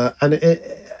workers, and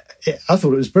I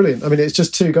thought it was brilliant. I mean, it's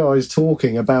just two guys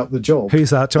talking about the job. Who's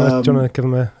that? Do you want to give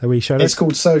them a wee shout out? It's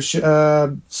called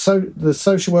The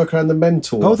Social Worker and the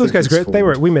Mentor. Oh, those guys are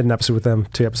great. We made an episode with them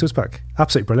 2 episodes back.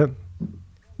 Absolutely brilliant.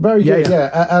 Very good,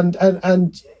 yeah.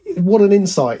 And what an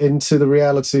insight into the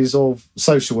realities of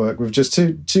social work with just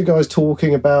two guys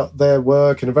talking about their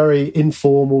work in a very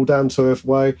informal, down-to-earth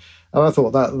way. And I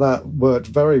thought that worked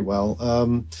very well.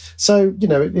 So,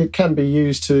 it can be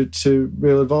used to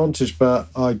real advantage, but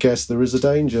I guess there is a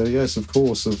danger, yes, of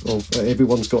course, of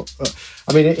everyone's got...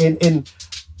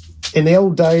 in the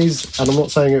old days, and I'm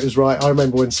not saying it was right, I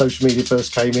remember when social media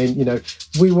first came in,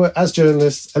 we were, as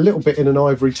journalists, a little bit in an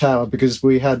ivory tower because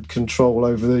we had control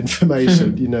over the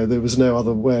information. There was no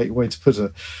other way to put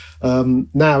it.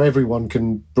 Now everyone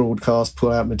can broadcast,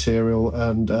 pull out material,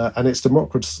 and it's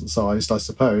democratised, I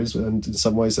suppose, and in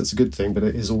some ways that's a good thing, but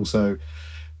it is also...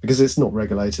 because it's not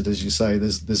regulated, as you say,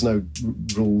 there's no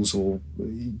rules or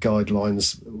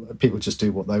guidelines. People just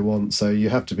do what they want. So you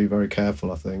have to be very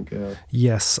careful, I think. Yeah.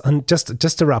 Yes. And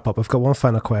just to wrap up, I've got one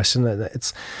final question.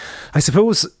 It's, I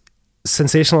suppose,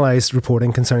 sensationalised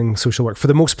reporting concerning social work, for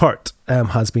the most part,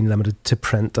 has been limited to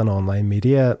print and online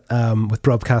media. With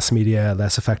broadcast media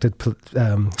less affected,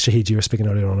 Shahid, you were speaking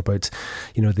earlier on about,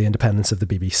 the independence of the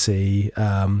BBC.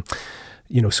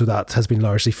 So that has been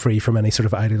largely free from any sort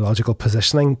of ideological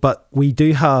positioning. But we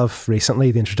do have recently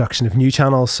the introduction of new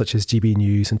channels such as GB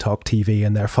News and Talk TV,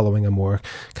 and they're following a more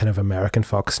kind of American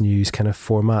Fox News kind of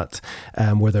format,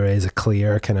 where there is a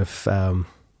clear kind of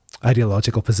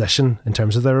ideological position in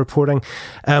terms of their reporting.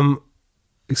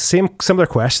 Similar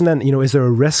question then, is there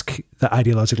a risk that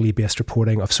ideologically based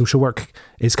reporting of social work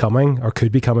is coming or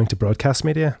could be coming to broadcast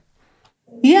media?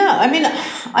 Yeah, I mean,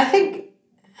 I think...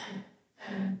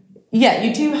 yeah,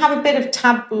 you do have a bit of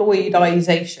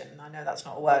tabloidisation. I know that's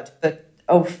not a word, but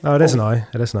it is now.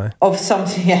 It is now. Of some,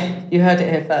 yeah, you heard it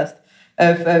here first.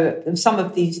 Of some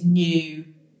of these new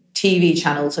TV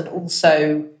channels, and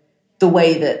also the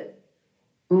way that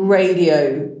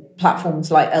radio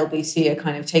platforms like LBC are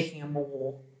kind of taking a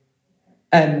more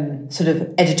sort of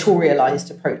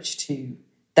editorialised approach to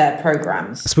their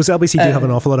programmes. I suppose LBC do have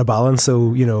an awful lot of balance,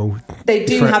 so they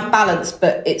do have balance,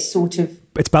 but it's sort of...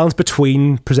 it's balanced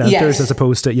between presenters as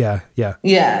opposed to, yeah.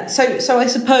 So I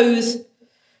suppose,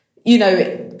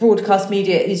 broadcast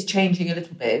media is changing a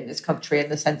little bit in this country in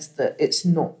the sense that it's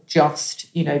not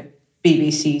just,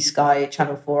 BBC, Sky,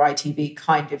 Channel 4, ITV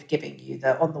kind of giving you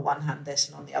on the one hand this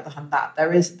and on the other hand that.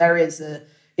 There is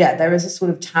a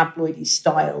sort of tabloidy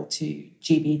style to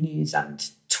GB News and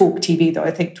Talk TV, though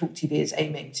I think Talk TV is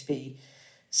aiming to be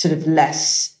sort of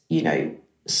less,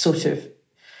 sort of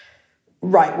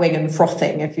right-wing and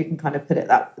frothing, if you can kind of put it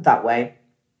that way.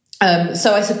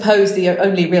 So I suppose the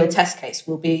only real test case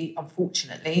will be,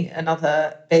 unfortunately,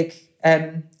 another big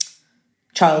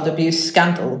child abuse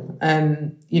scandal.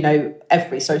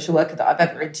 Every social worker that I've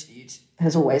ever interviewed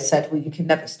has always said, well, you can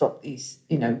never stop these,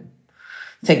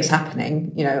 things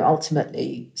happening.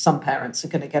 Ultimately, some parents are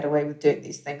going to get away with doing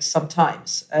these things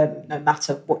sometimes, no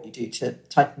matter what you do to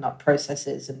tighten up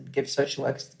processes and give social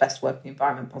workers the best working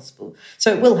environment possible.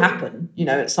 So it will happen,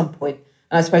 at some point.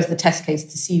 And I suppose the test case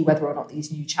to see whether or not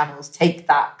these new channels take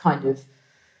that kind of,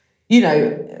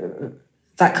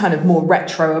 that kind of more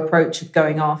retro approach of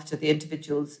going after the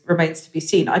individuals remains to be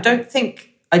seen. I don't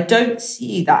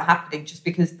see that happening just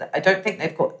because I don't think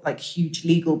they've got like huge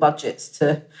legal budgets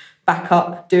to back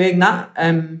up doing that.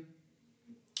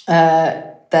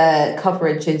 Their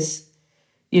coverage is,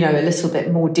 a little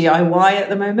bit more DIY at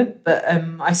the moment. But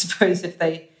I suppose if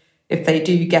they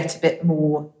do get a bit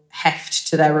more heft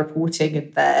to their reporting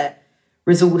and their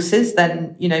resources,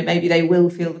 then, maybe they will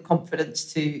feel the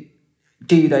confidence to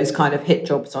do those kind of hit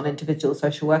jobs on individual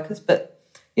social workers. But,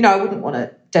 I wouldn't want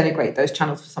to denigrate those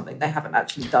channels for something they haven't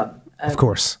actually done. Of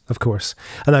course.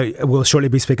 And I will shortly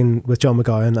be speaking with John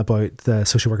McGowan about the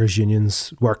Social Workers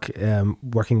Union's work,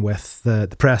 working with the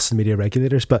press and media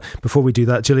regulators. But before we do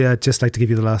that, Julia, I'd just like to give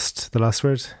you the last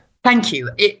word. Thank you.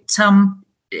 It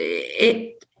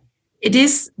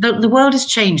is, the world is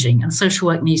changing and social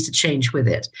work needs to change with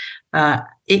it.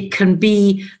 It can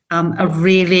be a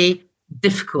really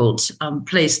difficult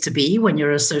place to be when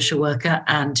you're a social worker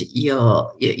and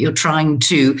you're trying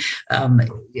to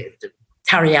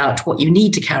carry out what you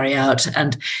need to carry out,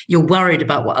 and you're worried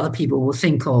about what other people will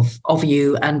think of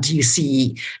you, and you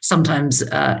see sometimes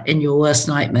in your worst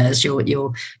nightmares your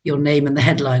name in the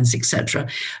headlines, etc.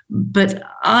 But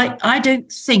I don't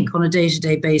think on a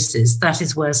day-to-day basis that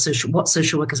is where what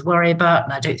social workers worry about,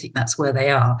 and I don't think that's where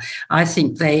they are. I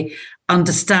think they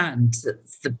understand that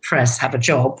the press have a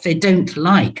job. They don't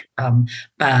like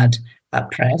bad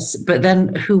press, but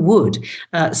then who would?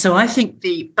 So I think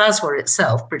the BASWA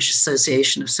itself, British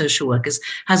Association of Social Workers,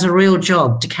 has a real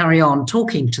job to carry on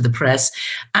talking to the press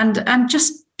and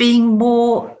just being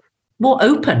more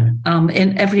open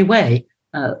in every way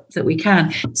that we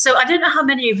can. So I don't know how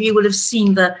many of you will have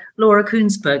seen the Laura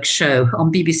Kuenssberg show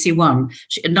on BBC One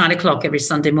at 9:00 every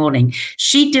Sunday morning.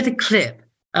 She did a clip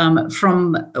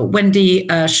from Wendy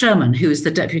Sherman, who is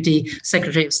the Deputy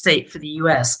Secretary of State for the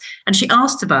US. And she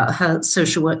asked about her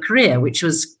social work career, which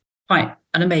was quite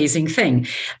an amazing thing.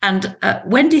 And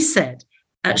Wendy said,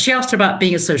 she asked her about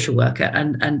being a social worker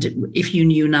and if you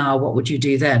knew now, what would you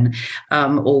do then?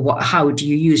 How would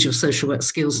you use your social work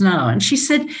skills now? And she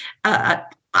said,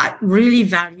 I really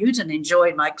valued and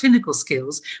enjoyed my clinical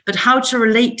skills, but how to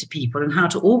relate to people and how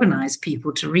to organize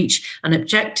people to reach an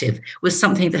objective was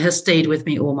something that has stayed with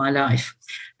me all my life.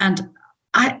 And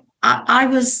I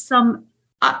was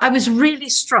really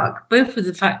struck both with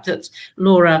the fact that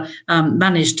Laura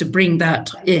managed to bring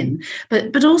that in,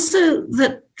 but also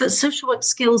that social work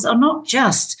skills are not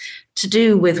just to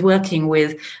do with working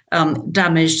with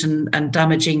damaged and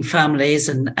damaging families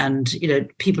and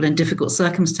people in difficult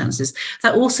circumstances.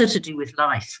 They're also to do with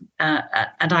life, and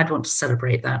I'd want to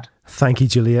celebrate that. Thank you,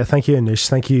 Julia. Thank you, Anoosh.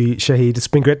 Thank you, Shahid. It's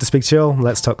been great to speak to you all.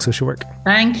 Let's talk social work.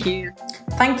 Thank you.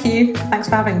 Thank you. Thanks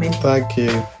for having me. Thank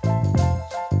you.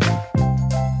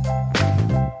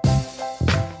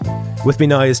 With me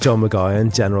now is John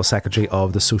McGowan, General Secretary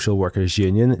of the Social Workers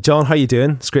Union. John, how are you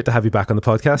doing? It's great to have you back on the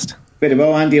podcast. Very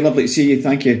well, Andy. Lovely to see you.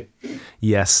 Thank you.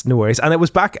 Yes, no worries. And it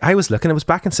was back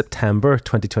in September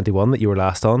 2021 that you were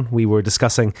last on. We were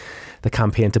discussing the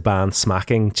campaign to ban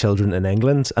smacking children in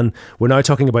England. And we're now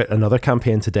talking about another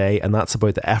campaign today, and that's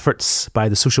about the efforts by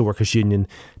the Social Workers Union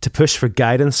to push for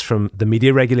guidance from the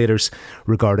media regulators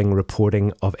regarding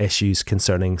reporting of issues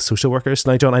concerning social workers.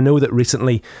 Now, John, I know that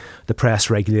recently the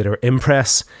press regulator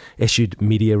Impress issued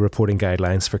media reporting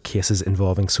guidelines for cases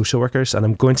involving social workers, and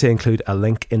I'm going to include a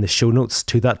link in the show notes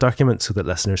to that document so that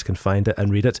listeners can find it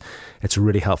and read it. It's a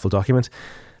really helpful document.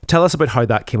 Tell us about how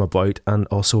that came about and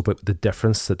also about the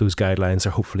difference that those guidelines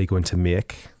are hopefully going to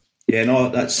make. Yeah, no,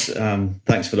 that's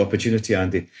thanks for the opportunity,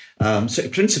 Andy. So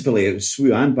principally, it was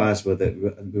SWU and BASWA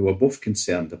that we were both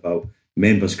concerned about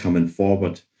members coming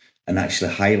forward and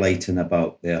actually highlighting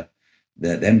about the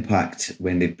impact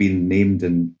when they've been named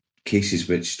in cases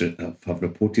which have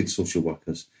reported social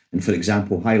workers. And for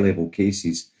example, high-level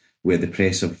cases where the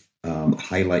press have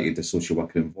highlighted the social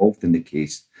worker involved in the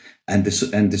case, and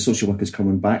the social workers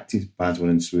coming back to Baswer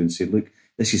and Swew and said, look,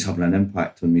 this is having an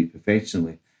impact on me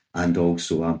professionally and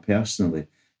also personally.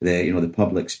 The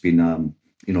public's been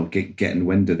getting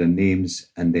wind of their names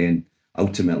and then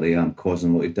ultimately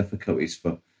causing a lot of difficulties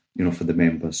for the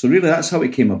members. So really that's how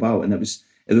it came about, and it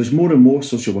was more and more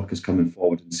social workers coming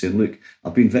forward and saying, look,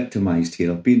 I've been victimised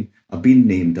here, I've been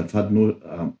named, I've had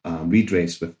no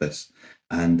redress with this,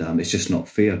 and it's just not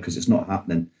fair because it's not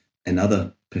happening in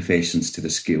other professions to the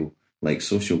scale like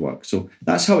social work. So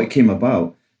that's how it came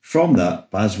about. From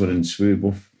that, Baswer and Swew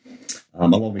both,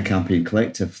 along with Campaign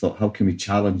Collective, thought, how can we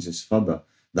challenge this further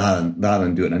rather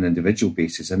than do it on an individual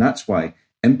basis? And that's why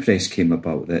Impress came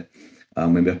about. That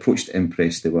when we approached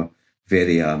Impress, they were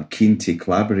very keen to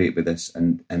collaborate with us,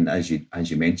 and as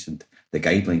you mentioned, the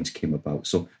guidelines came about.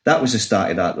 So that was the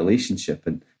start of that relationship.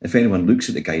 And if anyone looks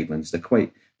at the guidelines,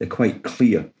 they're quite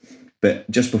clear. But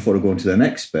just before I go on to the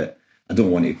next bit, I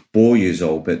don't want to bore you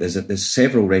all, but there's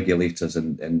several regulators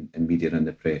in media and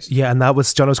the press. Yeah, and that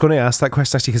was, John, I was going to ask that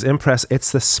question actually, because Impress,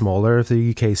 it's the smaller of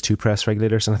the UK's two press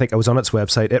regulators, and I think I was on its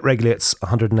website. It regulates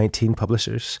 119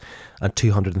 publishers and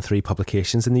 203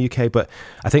 publications in the UK, but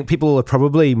I think people are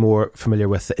probably more familiar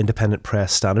with the Independent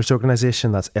Press Standards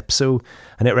Organisation, that's IPSO,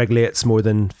 and it regulates more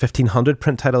than 1,500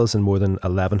 print titles and more than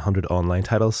 1,100 online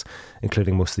titles,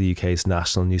 including most of the UK's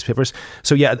national newspapers.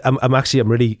 So yeah, I'm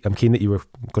keen that you were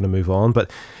going to move on,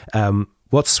 but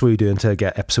what's Swew doing to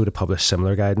get IPSO to publish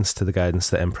similar guidance to the guidance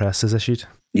that Impress has issued?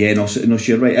 Yeah, no,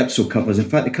 you're right. IPSO covers, in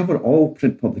fact, they cover all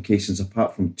print publications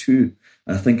apart from two.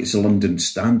 And I think it's the London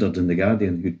Standard and the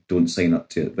Guardian who don't sign up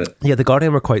to it. But yeah, the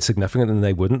Guardian were quite significant, and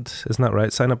they wouldn't, isn't that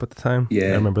right? Sign up at the time. Yeah,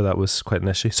 I remember that was quite an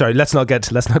issue. Sorry, let's not go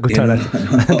down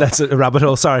that. That's a rabbit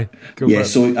hole. Sorry.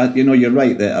 So you're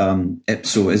right that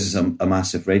IPSO is a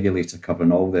massive regulator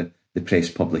covering all the press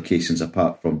publications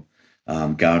apart from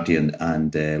Guardian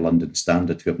and London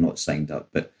Standard, who have not signed up,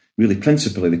 but really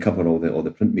principally they cover all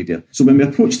the print media. So when we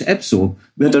approached IPSO,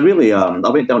 we had I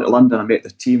went down to London, I met the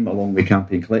team along with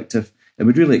Campaign Collective, and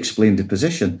we really explained the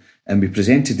position, and we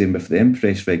presented them with the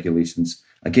Impress regulations.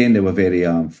 Again, they were very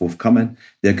forthcoming.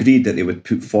 They agreed that they would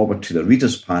put forward to the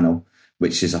readers panel,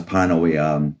 which is a panel,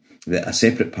 a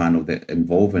separate panel that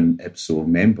involving IPSO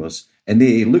members, and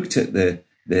they looked at the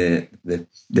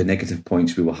negative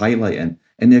points we were highlighting,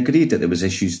 and they agreed that there was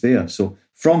issues there. So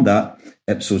from that,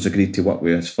 IPSO's agreed to work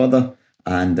with us further,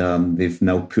 and they've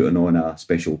now put on a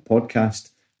special podcast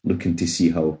looking to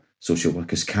see how social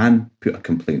workers can put a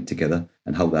complaint together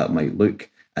and how that might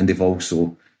look. And they've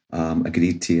also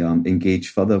agreed to engage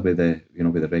further with the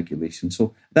regulation.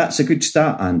 So that's a good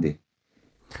start, Andy.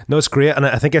 No, it's great, and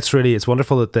I think it's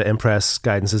wonderful that the Impress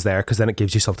guidance is there, because then it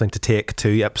gives you something to take to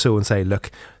IPSO and say, look,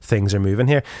 things are moving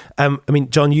here. I mean,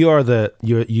 John, you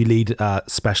lead a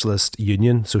specialist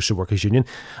union, Social Workers Union.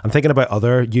 I'm thinking about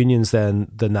other unions than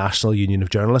the National Union of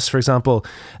Journalists, for example.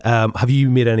 Have you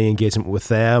made any engagement with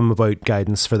them about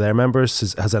guidance for their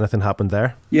members? Has anything happened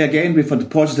there? Yeah, again, we've had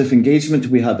positive engagement.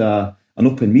 We had an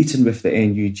open meeting with the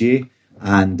NUJ,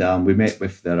 and we met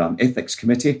with their ethics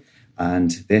committee.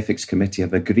 And the Ethics Committee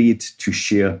have agreed to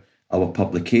share our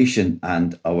publication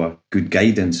and our good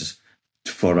guidance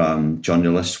for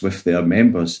journalists with their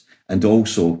members. And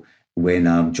also,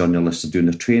 when journalists are doing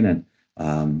their training,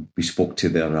 we spoke to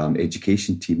their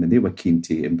education team, and they were keen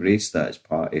to embrace that as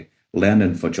part of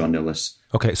learning for journalists.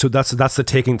 Okay, so that's the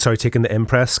taking the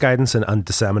Impress guidance and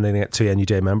disseminating it to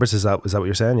NUJ members. Is that what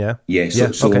you're saying? Yeah.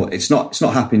 Yeah. So okay. It's not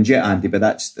happened yet, Andy, but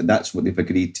that's what they've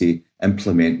agreed to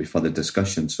implement with further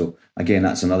discussion. So again,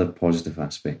 that's another positive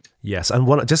aspect. Yes, and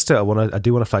I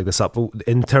do want to flag this up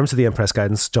in terms of the Impress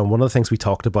guidance, John. One of the things we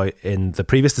talked about in the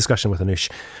previous discussion with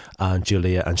Anoush and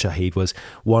Julia and Shahid was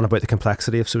one about the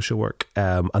complexity of social work,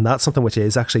 and that's something which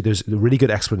is actually, there's a really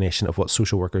good explanation of what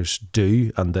social workers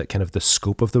do and the kind of the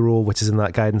scope of the role which is in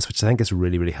that guidance, which I think is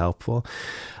really, really helpful.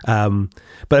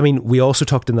 But I mean, we also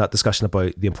talked in that discussion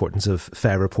about the importance of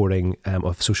fair reporting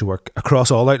of social work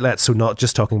across all outlets. So not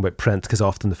just talking about print, because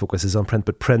often the focus is on print,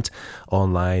 but print,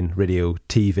 online, radio,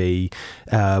 TV.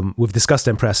 We've discussed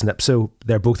Impress and IPSO.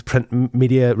 They're both print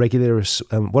media regulators.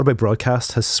 What about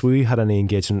broadcast? Has Swew had any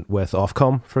engagement with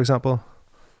Ofcom, for example?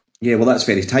 Yeah, well, that's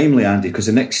very timely, Andy, because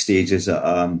the next stage is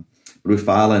that Ruth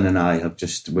Allen and I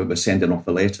we're sending off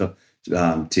a letter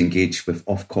to engage with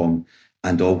Ofcom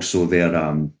and also their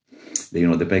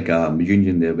the big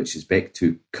union there, which is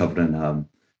BECTU, covering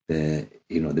the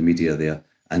media there,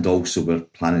 and also we're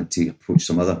planning to approach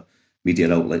some other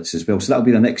media outlets as well. So that'll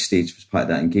be the next stage as part of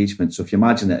that engagement. So if you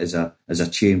imagine it as a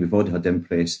chain, we've already had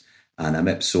Impress And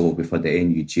IPSO, we've had the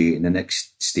NUJ, and the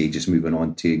next stage is moving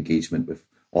on to engagement with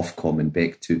Ofcom and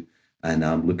BECTU,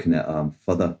 and looking at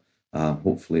further,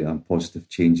 hopefully, positive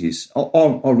changes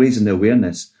or raising the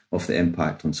awareness of the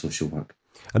impact on social work.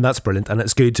 And that's brilliant, and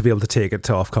it's good to be able to take it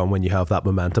to Ofcom when you have that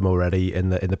momentum already in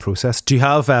the process. Do you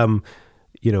have, how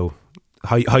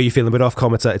are you feeling about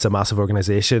Ofcom? It's a massive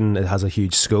organisation. It has a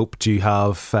huge scope. Do you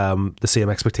have the same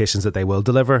expectations that they will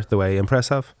deliver the way Impress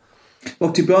have?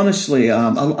 Well, to be honest, a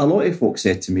lot of folks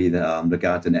said to me that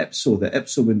regarding IPSO, that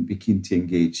IPSO wouldn't be keen to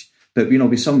engage. But,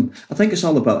 I think it's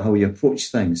all about how you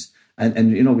approach things.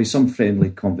 And with some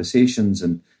friendly conversations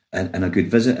and a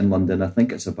good visit in London, I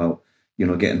think it's about,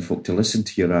 getting folk to listen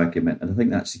to your argument. And I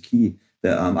think that's the key.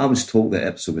 That I was told that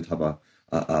IPSO would have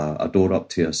a door up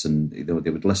to us, and they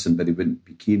would listen, but they wouldn't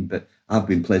be keen. But I've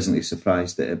been pleasantly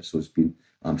surprised that IPSO's been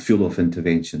full of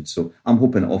intervention. So I'm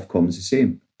hoping Ofcom is the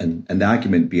same. And the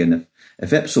argument being, if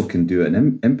IPSO can do it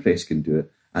and Impress can do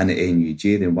it, and the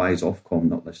NUJ, then why is Ofcom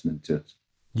not listening to us?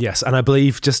 Yes, and I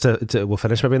believe, just to we'll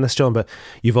finish maybe on this, John, but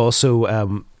you've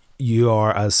also, you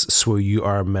are, as SWU, you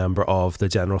are a member of the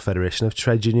General Federation of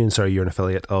Trade Unions, or you're an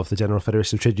affiliate of the General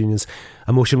Federation of Trade Unions.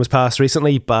 A motion was passed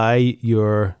recently by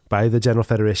the General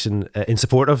Federation in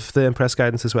support of the Impress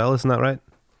guidance as well, isn't that right?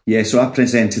 Yeah, so I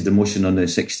presented the motion on the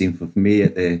 16th of May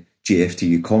at the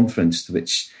GFTU conference,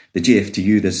 which the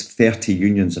GFTU, there's 30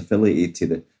 unions affiliated to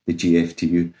the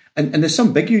GFTU. And there's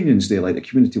some big unions there, like the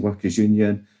Community Workers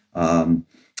Union,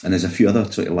 and there's a few other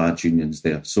sort of large unions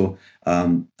there. So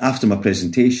after my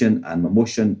presentation and my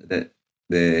motion, that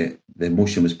the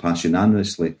motion was passed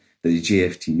unanimously that the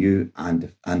GFTU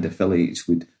and affiliates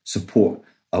would support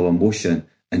our motion,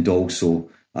 and also,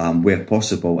 where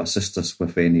possible, assist us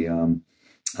with any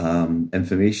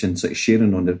information sort of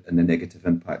sharing on the negative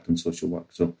impact on social work.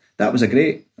 So that was a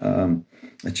great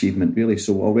achievement, really.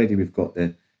 So already we've got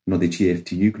the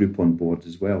GFTU group on board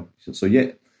as well. So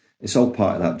yeah, it's all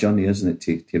part of that journey, isn't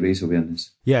it, to raise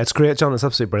awareness? Yeah, it's great, John. It's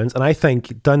absolutely brilliant. And I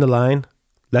think down the line,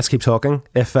 let's keep talking.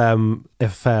 If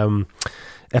IPSO,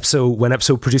 when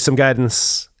IPSO produce some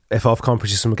guidance, if Ofcom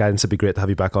produce some guidance, it'd be great to have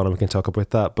you back on and we can talk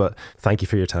about that. But thank you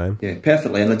for your time. Yeah,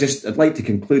 perfectly. And I'd like to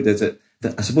conclude is that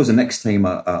I suppose the next time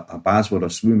a BASWA or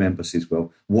SWU member says,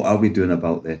 well, what are we doing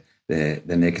about the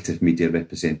negative media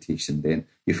representation? Then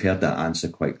you've heard that answer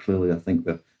quite clearly. I think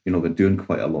we're doing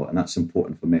quite a lot, and that's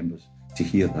important for members to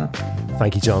hear that.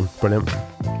 Thank you, John. Brilliant.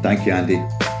 Thank you, Andy.